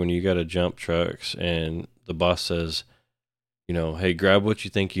prepared when you got to jump trucks and the boss says, hey, grab what you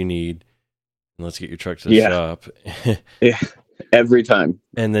think you need and let's get your truck to the Yeah, shop. yeah, every time.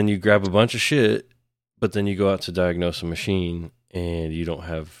 And then you grab a bunch of shit, but then you go out to diagnose a machine and you don't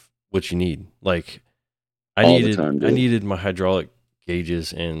have what you need. Like I All the needed time, I dude. needed my hydraulic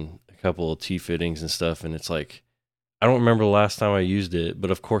gauges and a couple of T fittings and stuff, and it's like I don't remember the last time I used it, but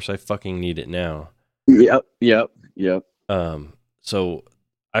of course I fucking need it now. Yep, yep, yep. So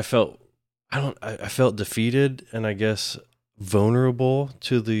I felt I felt defeated and I guess vulnerable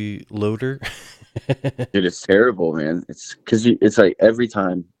to the loader. Dude, it's terrible, man. It's because it's like every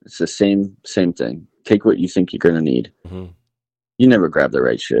time it's the same thing. Take what you think you're gonna need. Mhm. You never grab the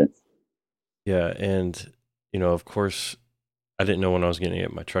right shit. Yeah, and of course, I didn't know when I was going to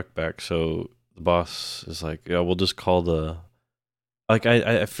get my truck back, so the boss is like, "Yeah, we'll just call the." Like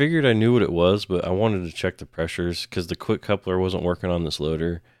I figured I knew what it was, but I wanted to check the pressures because the quick coupler wasn't working on this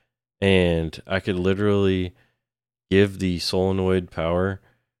loader, and I could literally give the solenoid power,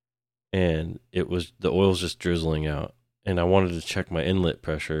 and the oil's just drizzling out, and I wanted to check my inlet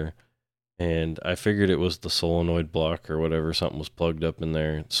pressure, and I figured it was the solenoid block or whatever, something was plugged up in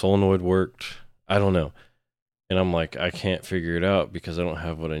there. Solenoid worked. I don't know. And I'm like, I can't figure it out because I don't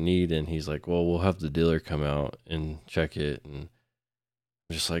have what I need. And he's like, well, we'll have the dealer come out and check it. And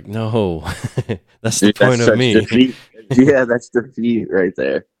I'm just like, no, that's the Dude, that's point of such me. defeat. Yeah, that's defeat right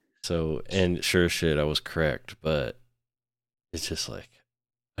there. So, and sure as shit, I was correct. But it's just like,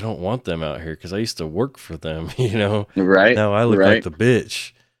 I don't want them out here because I used to work for them, Right, Now I look like right. the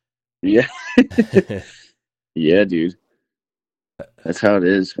bitch. Yeah, yeah, dude. That's how it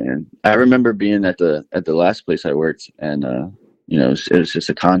is, man. I remember being at the last place I worked, and it was just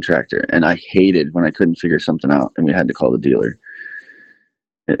a contractor, and I hated when I couldn't figure something out, and we had to call the dealer.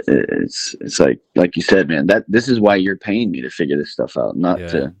 It's like you said, man. That this is why you're paying me to figure this stuff out, not Yeah.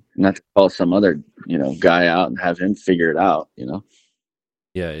 to call some other guy out and have him figure it out.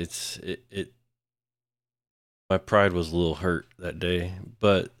 Yeah. My pride was a little hurt that day,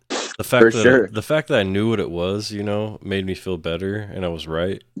 but For sure. the fact that I knew what it was, made me feel better, and I was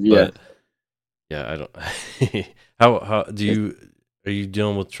right. Yeah. But yeah, I don't. How do you are you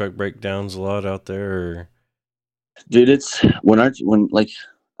dealing with truck breakdowns a lot out there? Or? Dude, it's when like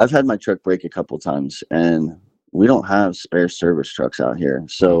I've had my truck break a couple times, and we don't have spare service trucks out here.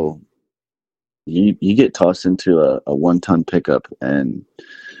 Mm. So you get tossed into a 1 ton pickup, and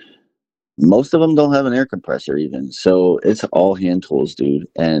most of them don't have an air compressor even. So it's all hand tools, dude.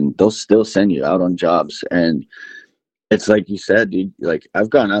 And they'll still send you out on jobs. And it's like you said, dude, like I've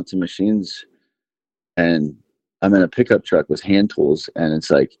gone out to machines and I'm in a pickup truck with hand tools, and it's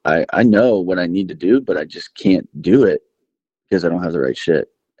like I know what I need to do, but I just can't do it because I don't have the right shit.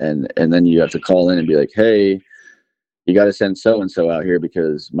 And then you have to call in and be like, hey, you got to send so and so out here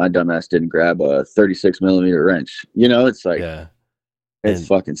because my dumbass didn't grab a 36 millimeter wrench. You know, it's like Yeah. it And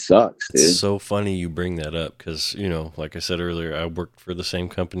fucking sucks, it's dude. so funny you bring that up because, like I said earlier, I worked for the same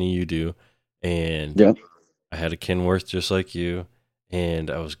company you do. And Yeah. I had a Kenworth just like you.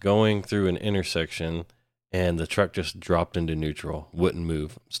 And I was going through an intersection and the truck just dropped into neutral, wouldn't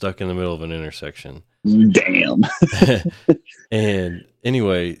move, stuck in the middle of an intersection. Damn. And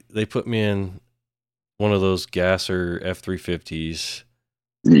anyway, they put me in one of those gasser F-350s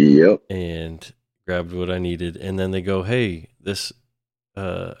Yep. and grabbed what I needed. And then they go, hey, this,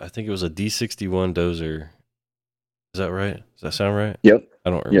 I think it was a D61 dozer. Is that right? Does that sound right? Yep. I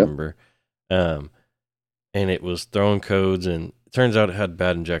don't Yep. remember. And it was throwing codes, and it turns out it had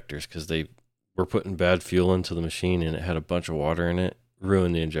bad injectors because they were putting bad fuel into the machine, and it had a bunch of water in it,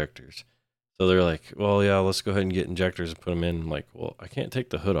 ruined the injectors. So they're like, well, yeah, let's go ahead and get injectors and put them in. I'm like, well, I can't take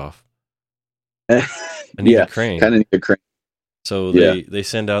the hood off. I need a Yeah. crane. Kind of need a crane. So Yeah. they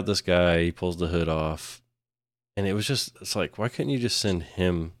send out this guy, he pulls the hood off, and it's like, why couldn't you just send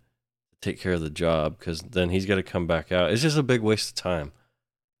him to take care of the job? Because then he's got to come back out. It's just a big waste of time.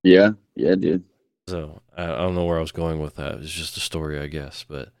 Yeah. Yeah, dude. So I don't know where I was going with that. It's just a story, I guess,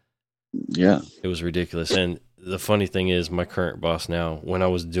 but Yeah. it was ridiculous. And the funny thing is, my current boss now, when I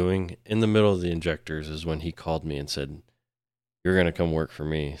was doing in the middle of the injectors, is when he called me and said, "You're gonna come work for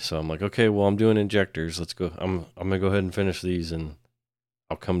me." So I'm like, "Okay, well, I'm doing injectors. Let's go. I'm gonna go ahead and finish these, and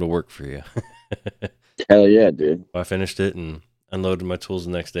I'll come to work for you." Hell yeah, dude. I finished it and unloaded my tools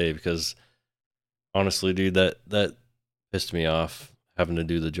the next day because honestly, dude, that pissed me off having to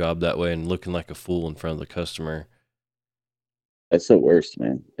do the job that way and looking like a fool in front of the customer. That's the worst,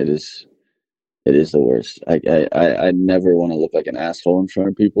 man. It is. It is the worst. I never want to look like an asshole in front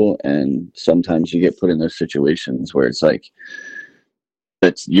of people, and sometimes you get put in those situations where it's like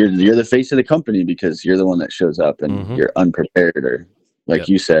that's you're the face of the company because you're the one that shows up and Mm-hmm. you're unprepared, or like Yep.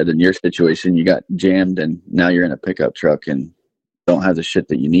 you said in your situation, you got jammed and now you're in a pickup truck and don't have the shit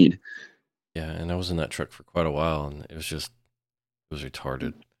that you need. Yeah, and I was in that truck for quite a while, and it was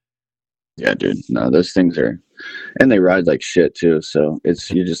retarded. Yeah, dude. No, those things are, and they ride like shit too. So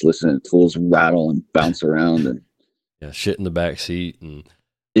it's you just listen to tools rattle and bounce around, and Yeah, shit in the back seat, and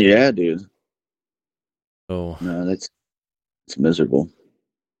yeah, dude. so. No, that's it's miserable.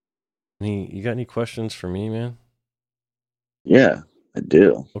 You got any questions for me, man? Yeah, I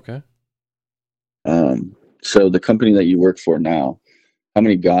do. Okay. So the company that you work for now, how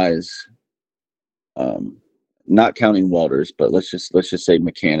many guys, um, not counting welders, but let's just say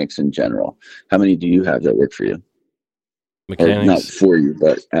mechanics in general, how many do you have that work for you, or not Mechanics, for you,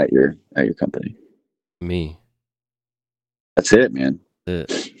 but at your company? me. That's it, man.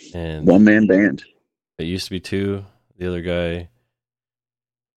 It. And 1 man band. it used to be two. The other guy,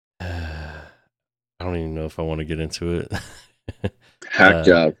 I don't even know if I want to get into it. Hack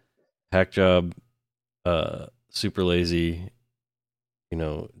job. Hack job, super lazy,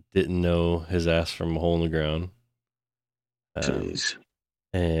 didn't know his ass from a hole in the ground. Jeez.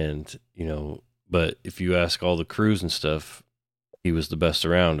 And, but if you ask all the crews and stuff, he was the best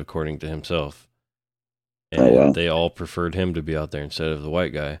around, according to himself. Oh And wow. they all preferred him to be out there instead of the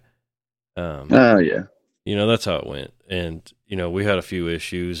white guy. Oh yeah. That's how it went. And, we had a few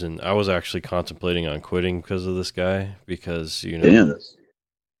issues, and I was actually contemplating on quitting because of this guy, because, Damn.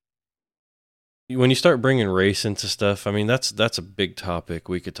 when you start bringing race into stuff, I mean, that's a big topic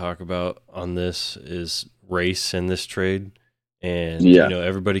we could talk about on this is race in this trade. And, Yeah.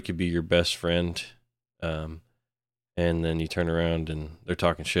 everybody could be your best friend. And then you turn around and they're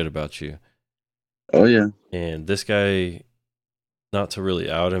talking shit about you. Oh yeah. And this guy, not to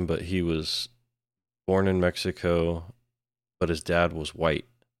really out him, but he was born in Mexico, but his dad was white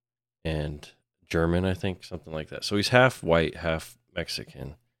and German, I think, something like that. So he's half white, half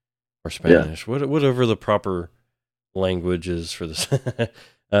Mexican or Spanish, whatever the proper language is for this.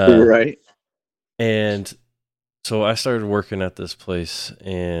 Right. And so I started working at this place,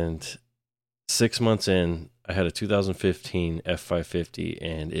 and 6 months in, I had a 2015 F550,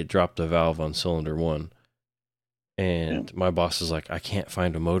 and it dropped a valve on cylinder one. And my boss is like, I can't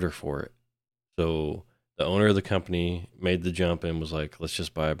find a motor for it. So the owner of the company made the jump and was like, let's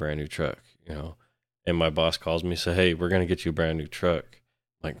just buy a brand new truck, you know. And my boss calls me, say, hey, we're going to get you a brand new truck.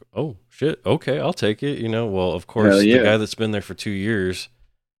 I'm like, oh, shit. Okay, I'll take it, you know. Well, of Hell course, the yeah. guy that's been there for 2 years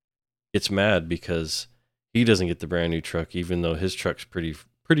gets mad because he doesn't get the brand new truck, even though his truck's pretty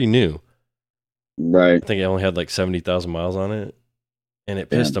new. Right. I think it only had like 70,000 miles on it, and it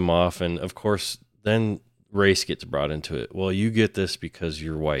pissed Damn. him off. And of course, then race gets brought into it. Well, you get this because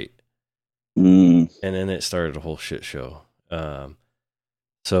you're white. Mm, And then it started a whole shit show.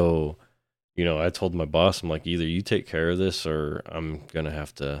 So, you know, I told my boss, I'm like, either you take care of this or I'm going to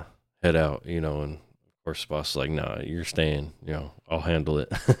have to head out, you know. And of course, the boss is like, nah, you're staying, you know, I'll handle it.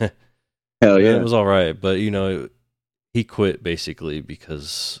 hell And it yeah. was all right. But, you know, he quit basically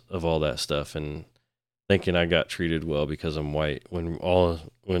because of all that stuff and thinking I got treated well because I'm white when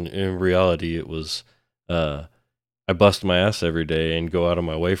in reality it was, I bust my ass every day and go out of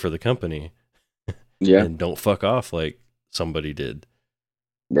my way for the company Yeah. and don't fuck off like somebody did.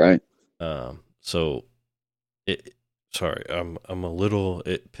 Right. So it, sorry, I'm a little,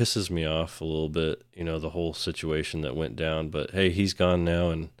 it pisses me off a little bit, you know, the whole situation that went down, but hey, he's gone now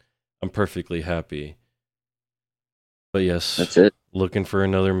and I'm perfectly happy. But yes, That's it. looking for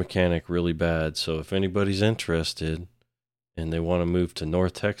another mechanic really bad. So if anybody's interested and they want to move to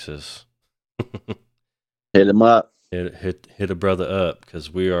North Texas, Hit him up. hit a brother up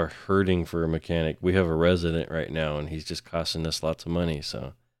because we are hurting for a mechanic. We have a resident right now and he's just costing us lots of money.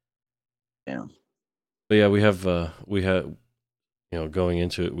 So, Yeah. but yeah, we have, you know, going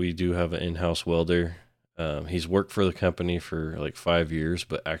into it, we do have an in-house welder. He's worked for the company for like 5 years,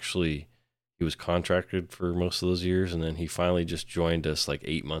 but actually he was contracted for most of those years. And then he finally just joined us like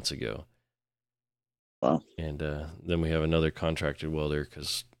 8 months ago. Wow. And then we have another contracted welder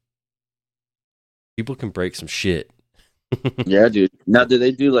because people can break some shit. Yeah, dude. Now, do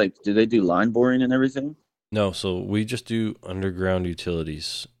they do line boring and everything? No, so we just do underground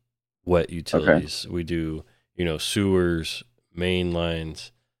utilities, wet Okay. utilities. We do, you know, sewers, main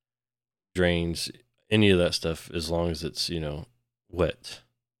lines, drains, any of that stuff, as long as it's, you know, wet.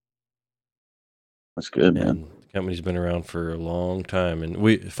 That's good, man. And the company's been around for a long time.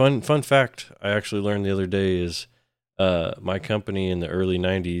 And fun fact I actually learned the other day is my company in the early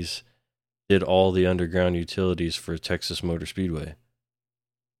 90s did all the underground utilities for Texas Motor Speedway.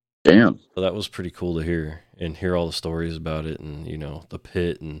 Damn. So that was pretty cool to hear and hear all the stories about it and, you know, the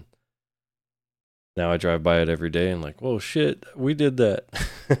pit. And now I drive by it every day and like, whoa, shit, we did that.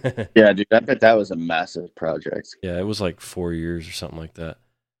 Yeah, dude. I bet that was a massive project. Yeah, it was like 4 years or something like that.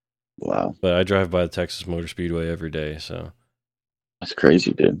 Wow. But I drive by the Texas Motor Speedway every day, so That's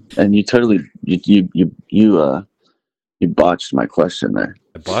crazy, dude. And you totally you botched my question there.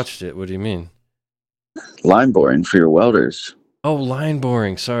 I botched it. What do you mean? Line boring for your welders. Oh, line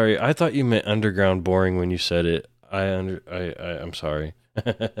boring. Sorry, I thought you meant underground boring when you said it. I'm sorry.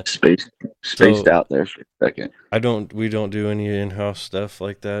 Spaced So out there for a second. we don't do any in-house stuff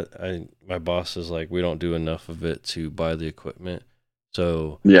like that. My boss is like, we don't do enough of it to buy the equipment.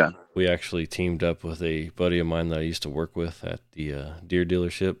 So Yeah. we actually teamed up with a buddy of mine that I used to work with at the deer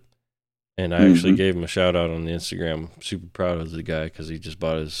dealership. And I actually Mm-hmm. gave him a shout out on the Instagram. Super proud of the guy because he just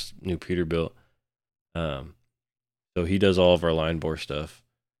bought his new Peterbilt. So he does all of our line bore stuff.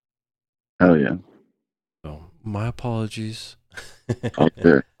 Oh yeah. So my apologies.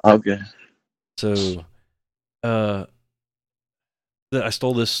 Okay. Okay. So, I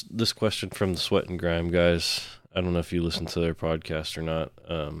stole this question from the Sweat and Grime guys. I don't know if you listen to their podcast or not.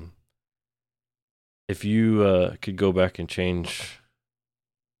 If you could go back and change,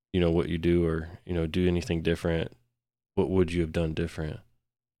 you know, what you do or, you know, do anything different, what would you have done different?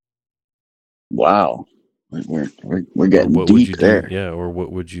 Wow. We're Or getting what would you deep do? there. Yeah, or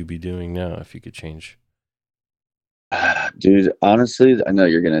what would you be doing now if you could change? Dude, honestly, I know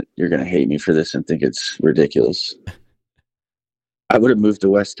you're gonna hate me for this and think it's ridiculous. I would have moved to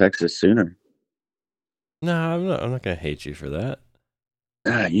West Texas sooner. No, I'm not gonna hate you for that.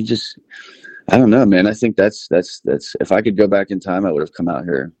 You just I don't know, man. I think that's if I could go back in time, I would have come out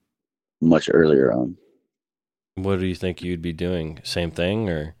here much earlier on. What do you think you'd be doing? Same thing,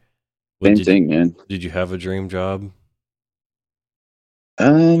 or what Same thing, man. did you have a dream job?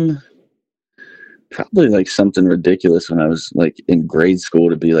 Um, Probably like something ridiculous when I was like in grade school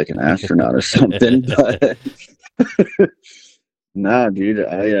to be like an astronaut or something. But nah, dude,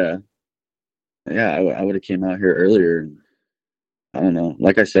 I would have came out here earlier. I don't know.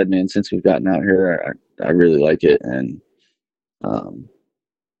 Like I said, man, since we've gotten out here, I really like it, and um,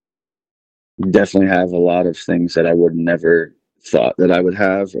 definitely have a lot of things that I would never thought that I would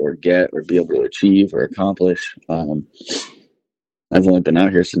have or get or be able to achieve or accomplish. I've only been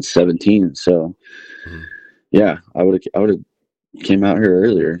out here since 17. So Mhm. yeah, I would have came out here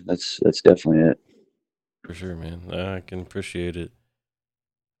earlier. That's definitely it. For sure, man. I can appreciate it.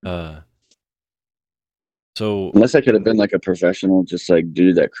 Uh, so Unless I could have been like a professional, just like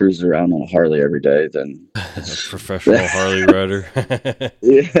dude that cruises around on a Harley every day, then a it's professional Harley rider.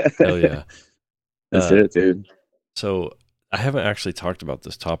 yeah, Hell yeah. that's Uh, it, dude. so I haven't actually talked about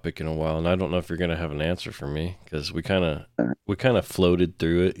this topic in a while, and I don't know if you're gonna have an answer for me because we kind of floated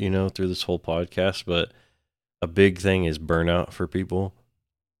through it, through this whole podcast. But a big thing is burnout for people.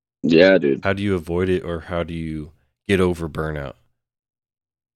 Yeah, dude. How do you avoid it, or how do you get over burnout?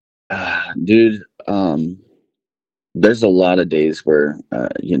 Dude, there's a lot of days where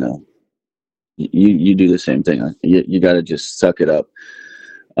you do the same thing. You got to just suck it up,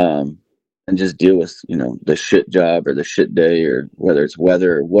 um, and just deal with the shit job or the shit day or whether it's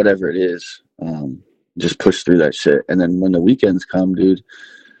weather or whatever it is. Just push through that shit, and then when the weekends come, dude,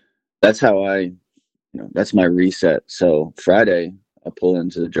 that's how that's my reset. So Friday, I pull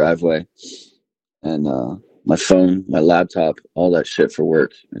into the driveway and my phone, my laptop, all that shit for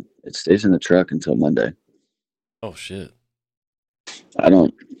work. It stays in the truck until Monday. Oh shit. I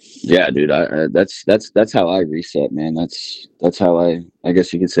don't. Yeah, dude. That's how I reset, man. That's how I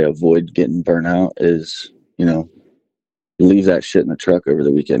guess you could say avoid getting burnout is leave that shit in the truck over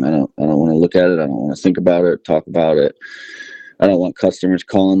the weekend. I don't want to look at it. I don't want to think about it, talk about it. I don't want customers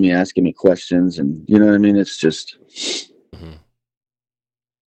calling me, asking me questions, and you know what I mean. It's just Hmm.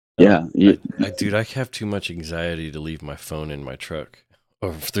 No, yeah. dude, I have too much anxiety to leave my phone in my truck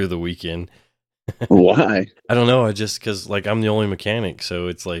or through the weekend. Why? I don't know. I just because like I'm the only mechanic, so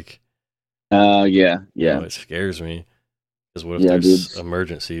it's like Yeah, yeah, it scares me. Because what if yeah, dude. there's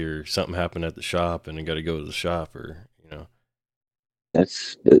emergency or something happened at the shop and I got to go to the shop or.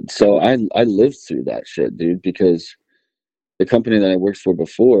 That's so I lived through that shit, dude, because the company that I worked for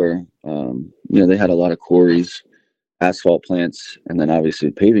before, they had a lot of quarries, asphalt plants, and then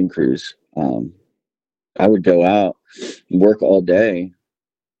obviously paving crews. I would go out, work all day,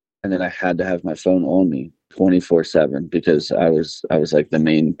 and then I had to have my phone on me 24/7 because I was like the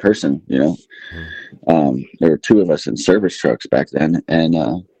main person. Mhm. There were two of us in service trucks back then, and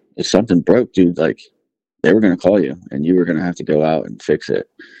if something broke, dude, like they were going to call you, and you were going to have to go out and fix it.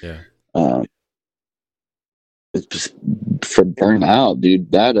 Yeah. Um, it's just, for burnout,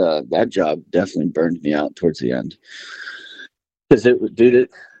 dude, that job definitely burned me out towards the end because the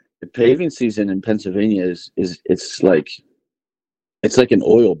paving season in Pennsylvania is it's like an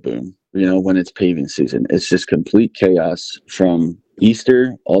oil boom. When it's paving season, it's just complete chaos from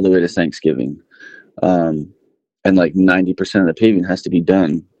Easter all the way to Thanksgiving, um, and like 90% of the paving has to be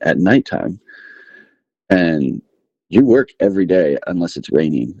done at nighttime, and you work every day unless it's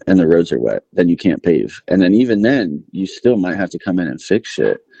raining and the roads are wet. Then you can't pave, and then even then, you still might have to come in and fix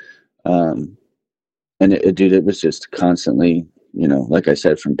shit. Um, and dude, it was just constantly, like I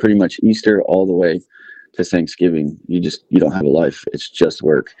said, from pretty much Easter all the way to Thanksgiving, you don't have a life. It's just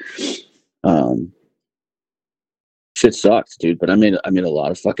work. Um, Shit sucked, dude. But I made a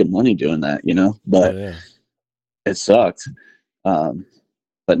lot of fucking money doing that, Oh But yeah. it sucked. Um,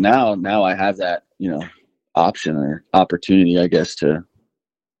 but now I have that, option or opportunity, I guess, to,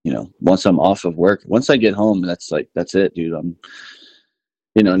 once I'm off of work, once I get home, that's it, dude.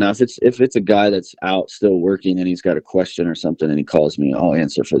 Now if it's a guy that's out still working and he's got a question or something and he calls me, I'll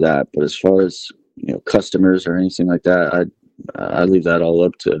answer for that. But as far as customers or anything like that, I leave that all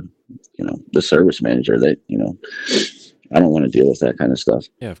up to the service manager. I don't want to deal with that kind of stuff.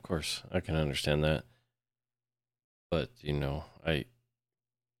 Yeah, of course. I can understand that. But,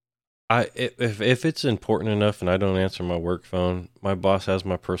 if it's important enough and I don't answer my work phone, my boss has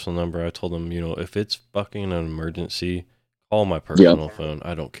my personal number. I told him, if it's fucking an emergency, call my Yep. personal phone.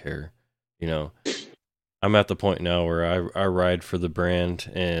 I don't care. You know, I'm at the point now where I ride for the brand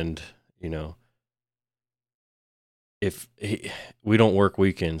and, you know, if we don't work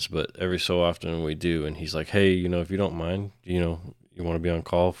weekends, but every so often we do. And he's like, hey, if you don't mind, you want to be on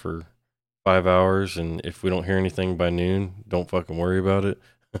call for 5 hours. And if we don't hear anything by noon, don't fucking worry about it.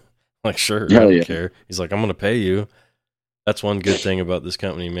 Like, sure, I Hell don't yeah. care. He's like, I'm going to pay you. That's one good thing about this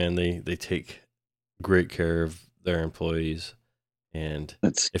company, man. They take great care of their employees. And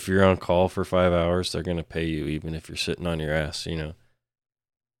That's if you're on call for 5 hours, they're going to pay you, even if you're sitting on your ass.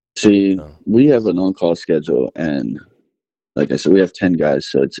 See, So, we have an on-call schedule, and like I said, we have 10 guys,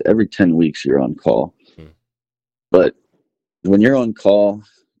 so it's every 10 weeks you're on call. hmm, But when you're on call,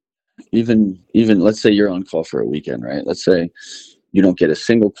 even let's say you're on call for a weekend, right? Let's say you don't get a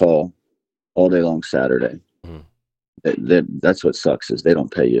single call all day long Saturday. hmm, That's what sucks is they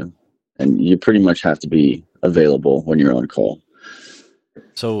don't pay you, and you pretty much have to be available when you're on call.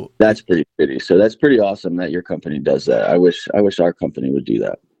 So That's pretty shitty. So that's pretty awesome that your company does that. I wish our company would do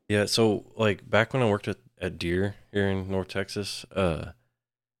that. yeah, so like back when I worked at Deere here in North Texas,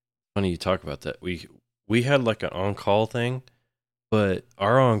 funny you talk about that. We had like an on-call thing, but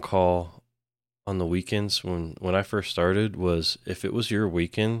our on-call on the weekends when I first started was if it was your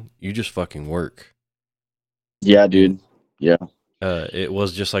weekend, you just fucking work. Yeah, And dude. Yeah. it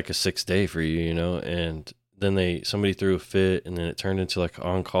was just like a 6 day for you, you know, and then somebody threw a fit and then it turned into like an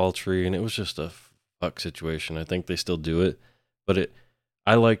on-call tree and it was just a fuck situation. I think they still do it, but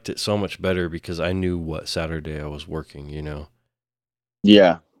I liked it so much better because I knew what Saturday I was working, you know.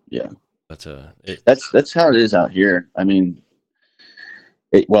 Yeah. Yeah. But it That's how it is out here. I mean,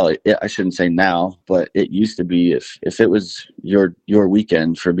 I shouldn't say now, but it used to be if it was your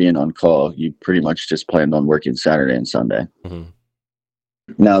weekend for being on call, you pretty much just planned on working Saturday and Sunday. mhm.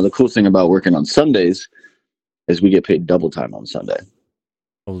 Now, the cool thing about working on Sundays is we get paid double time on Sunday.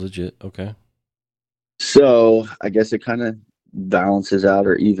 Oh, legit. Okay. So I guess it kind of balances out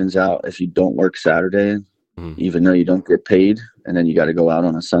or evens out if you don't work Saturday, Mhm. even though you don't get paid, and then you got to go out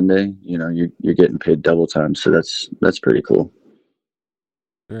on a Sunday. You know, you're getting paid double time, so that's pretty cool.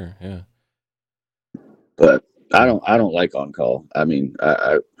 Sure. Yeah. But Uh, I don't like on call. I mean,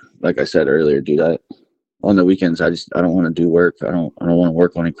 I like I said earlier, dude. On the weekends, I don't want to do work. I don't want to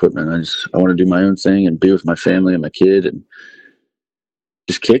work on equipment. I want to do my own thing and be with my family and my kid and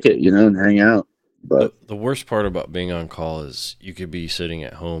just kick it, you know, and hang out. But the worst part about being on call is you could be sitting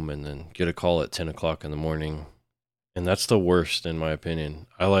at home and then get a call at 10 o'clock in the morning, and that's the worst in my opinion.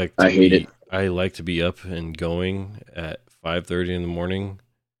 I hate it. I like to be up and going at 5:30 in the morning,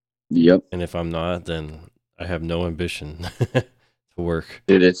 Yep, and if I'm not, then I have no ambition to work.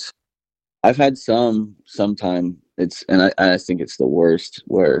 dude. I've had sometime and I think it's the worst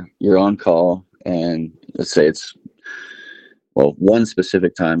where you're on call and let's say it's one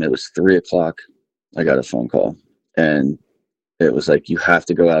specific time it was 3 o'clock. I got a phone call and it was like you have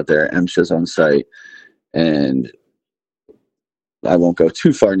to go out there. MSHA's on site and I won't go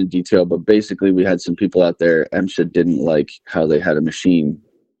too far into detail, but basically we had some people out there. MSHA didn't like how they had a machine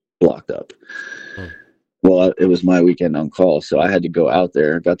blocked up. Hmm. Well, it was my weekend on call, so I had to go out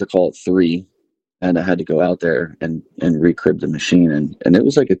there. Got the call at 3, and I had to go out there and recrib the machine, and it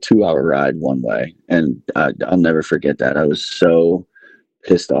was like a 2 hour ride one way, and I'll never forget that. I was so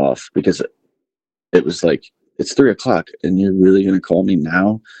pissed off because it was like it's 3 o'clock, and you're really gonna call me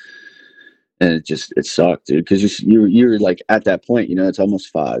now? And it sucked, dude, because you're like at that point, you know, it's almost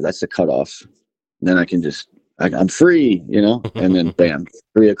 5. That's the cutoff. And then I can just I'm free, you know, and then bam,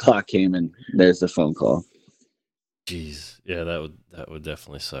 3 o'clock came, and there's the phone call. Jeez, yeah, that would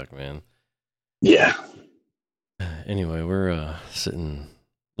definitely suck, man. Yeah. Anyway, we're sitting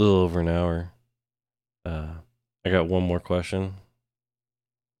a little over an hour. Uh, I got one more question,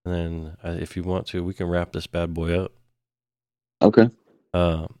 and then if you want to, we can wrap this bad boy up. Okay.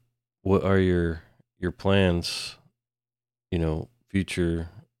 Uh, what are your plans? You know, future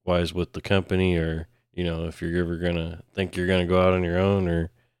wise with the company, or you know, if you're ever gonna think you're gonna go out on your own, or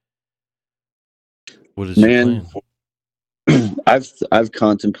what is your Man, plan? I've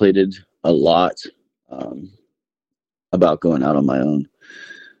contemplated a lot um, about going out on my own.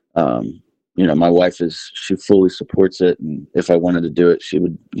 You know, my wife she fully supports it, and if I wanted to do it, she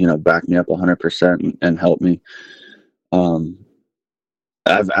would, you know, back me up 100% and help me. Um,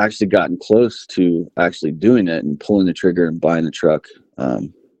 I've actually gotten close to actually doing it and pulling the trigger and buying the truck.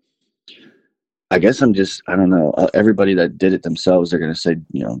 Um, I guess I don't know. Everybody that did it themselves, they're gonna say,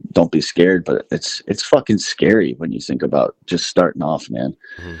 you know, don't be scared, but it's fucking scary when you think about just starting off, man.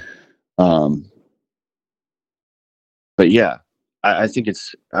 Mm-hmm. Um, but yeah, I think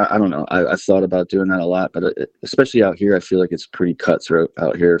I don't know. I've thought about doing that a lot, but especially out here, I feel like it's pretty cutthroat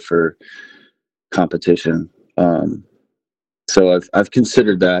out here for competition. So I've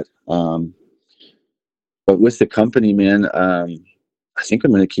considered that. But with the company, man, I think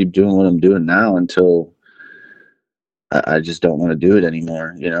I'm going to keep doing what I'm doing now until I just don't want to do it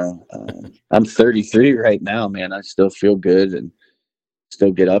anymore. You know, I'm 33 right now, man. I still feel good and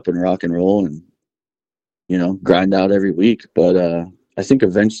still get up and rock and roll and, you know, grind out every week. But I think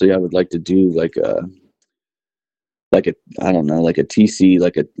eventually I would like to do like a I don't know, like a TC,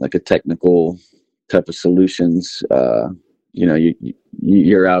 like a technical type of solutions. You know,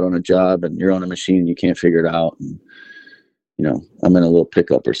 you're out on a job and you're on a machine, you can't figure it out. And, you know, I'm in a little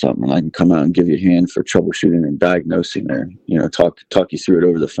pickup or something, and I can come out and give you a hand for troubleshooting and diagnosing, or you know, talk you through it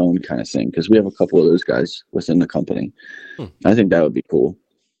over the phone, kind of thing. Because we have a couple of those guys within the company. Hmm. I think that would be cool.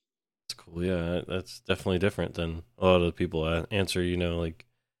 That's cool. Yeah, that's definitely different than a lot of the people answer. You know, like,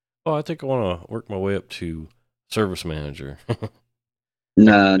 oh, I think I want to work my way up to service manager.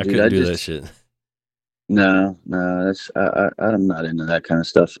 Nah, I dude, couldn't do that shit. no, I'm not into that kind of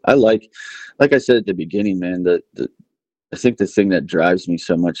stuff. Like I said at the beginning, man, I think the thing that drives me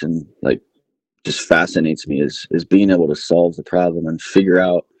so much and like just fascinates me is being able to solve the problem and figure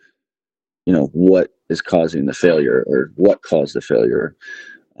out, what is causing the failure or what caused the failure.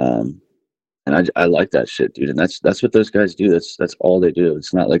 Um, and I like that shit, dude. And that's what those guys do. That's all they do.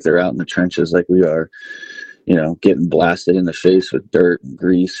 It's not like they're out in the trenches like we are, getting blasted in the face with dirt and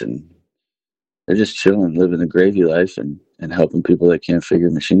grease, and they're just chilling, living the gravy life and helping people that can't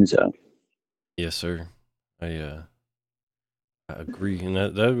figure machines out. Yes, sir. I agree, and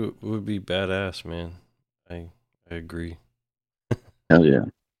that would be badass, man. I agree. Hell yeah.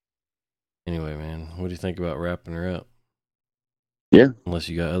 Anyway, man, what do you think about wrapping her up? Yeah. Unless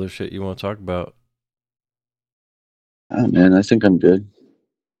you got other shit you want to talk about. Oh man, I think I'm good.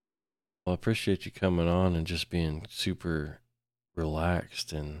 Well, I appreciate you coming on and just being super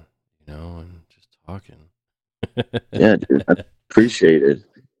relaxed and and just talking. Yeah, dude. I appreciate it.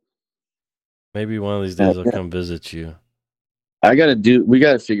 Maybe one of these days I'll come visit you. We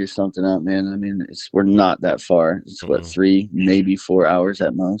gotta figure something out, man. I mean, we're not that far. It's what, 3, maybe 4 hours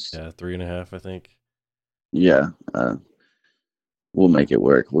at most. Yeah, 3.5, I think. Yeah. We'll make it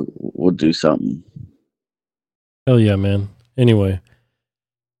work. We'll do something. Hell yeah, man. Anyway,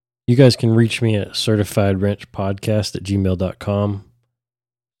 you guys can reach me at certifiedwrenchpodcast@gmail.com.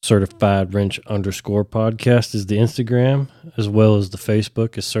 certifiedwrench_podcast is the Instagram, as well as the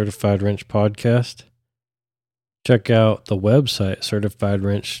Facebook is Certified Wrench Podcast. Check out the website,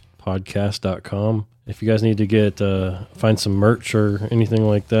 certifiedwrenchpodcast.com. If you guys need to find some merch or anything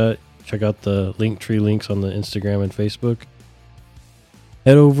like that, check out the Linktree links on the Instagram and Facebook.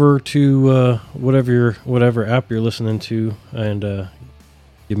 Head over to whatever app you're listening to and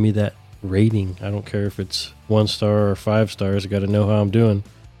give me that rating. I don't care if it's 1 star or 5 stars. I got to know how I'm doing.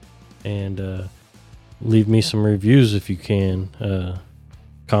 And leave me some reviews if you can.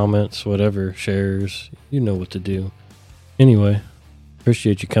 Comments, whatever, shares. You know what to do. Anyway,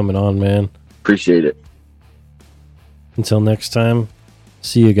 appreciate you coming on, man. Appreciate it. Until next time,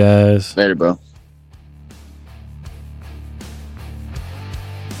 see you guys. Later, bro.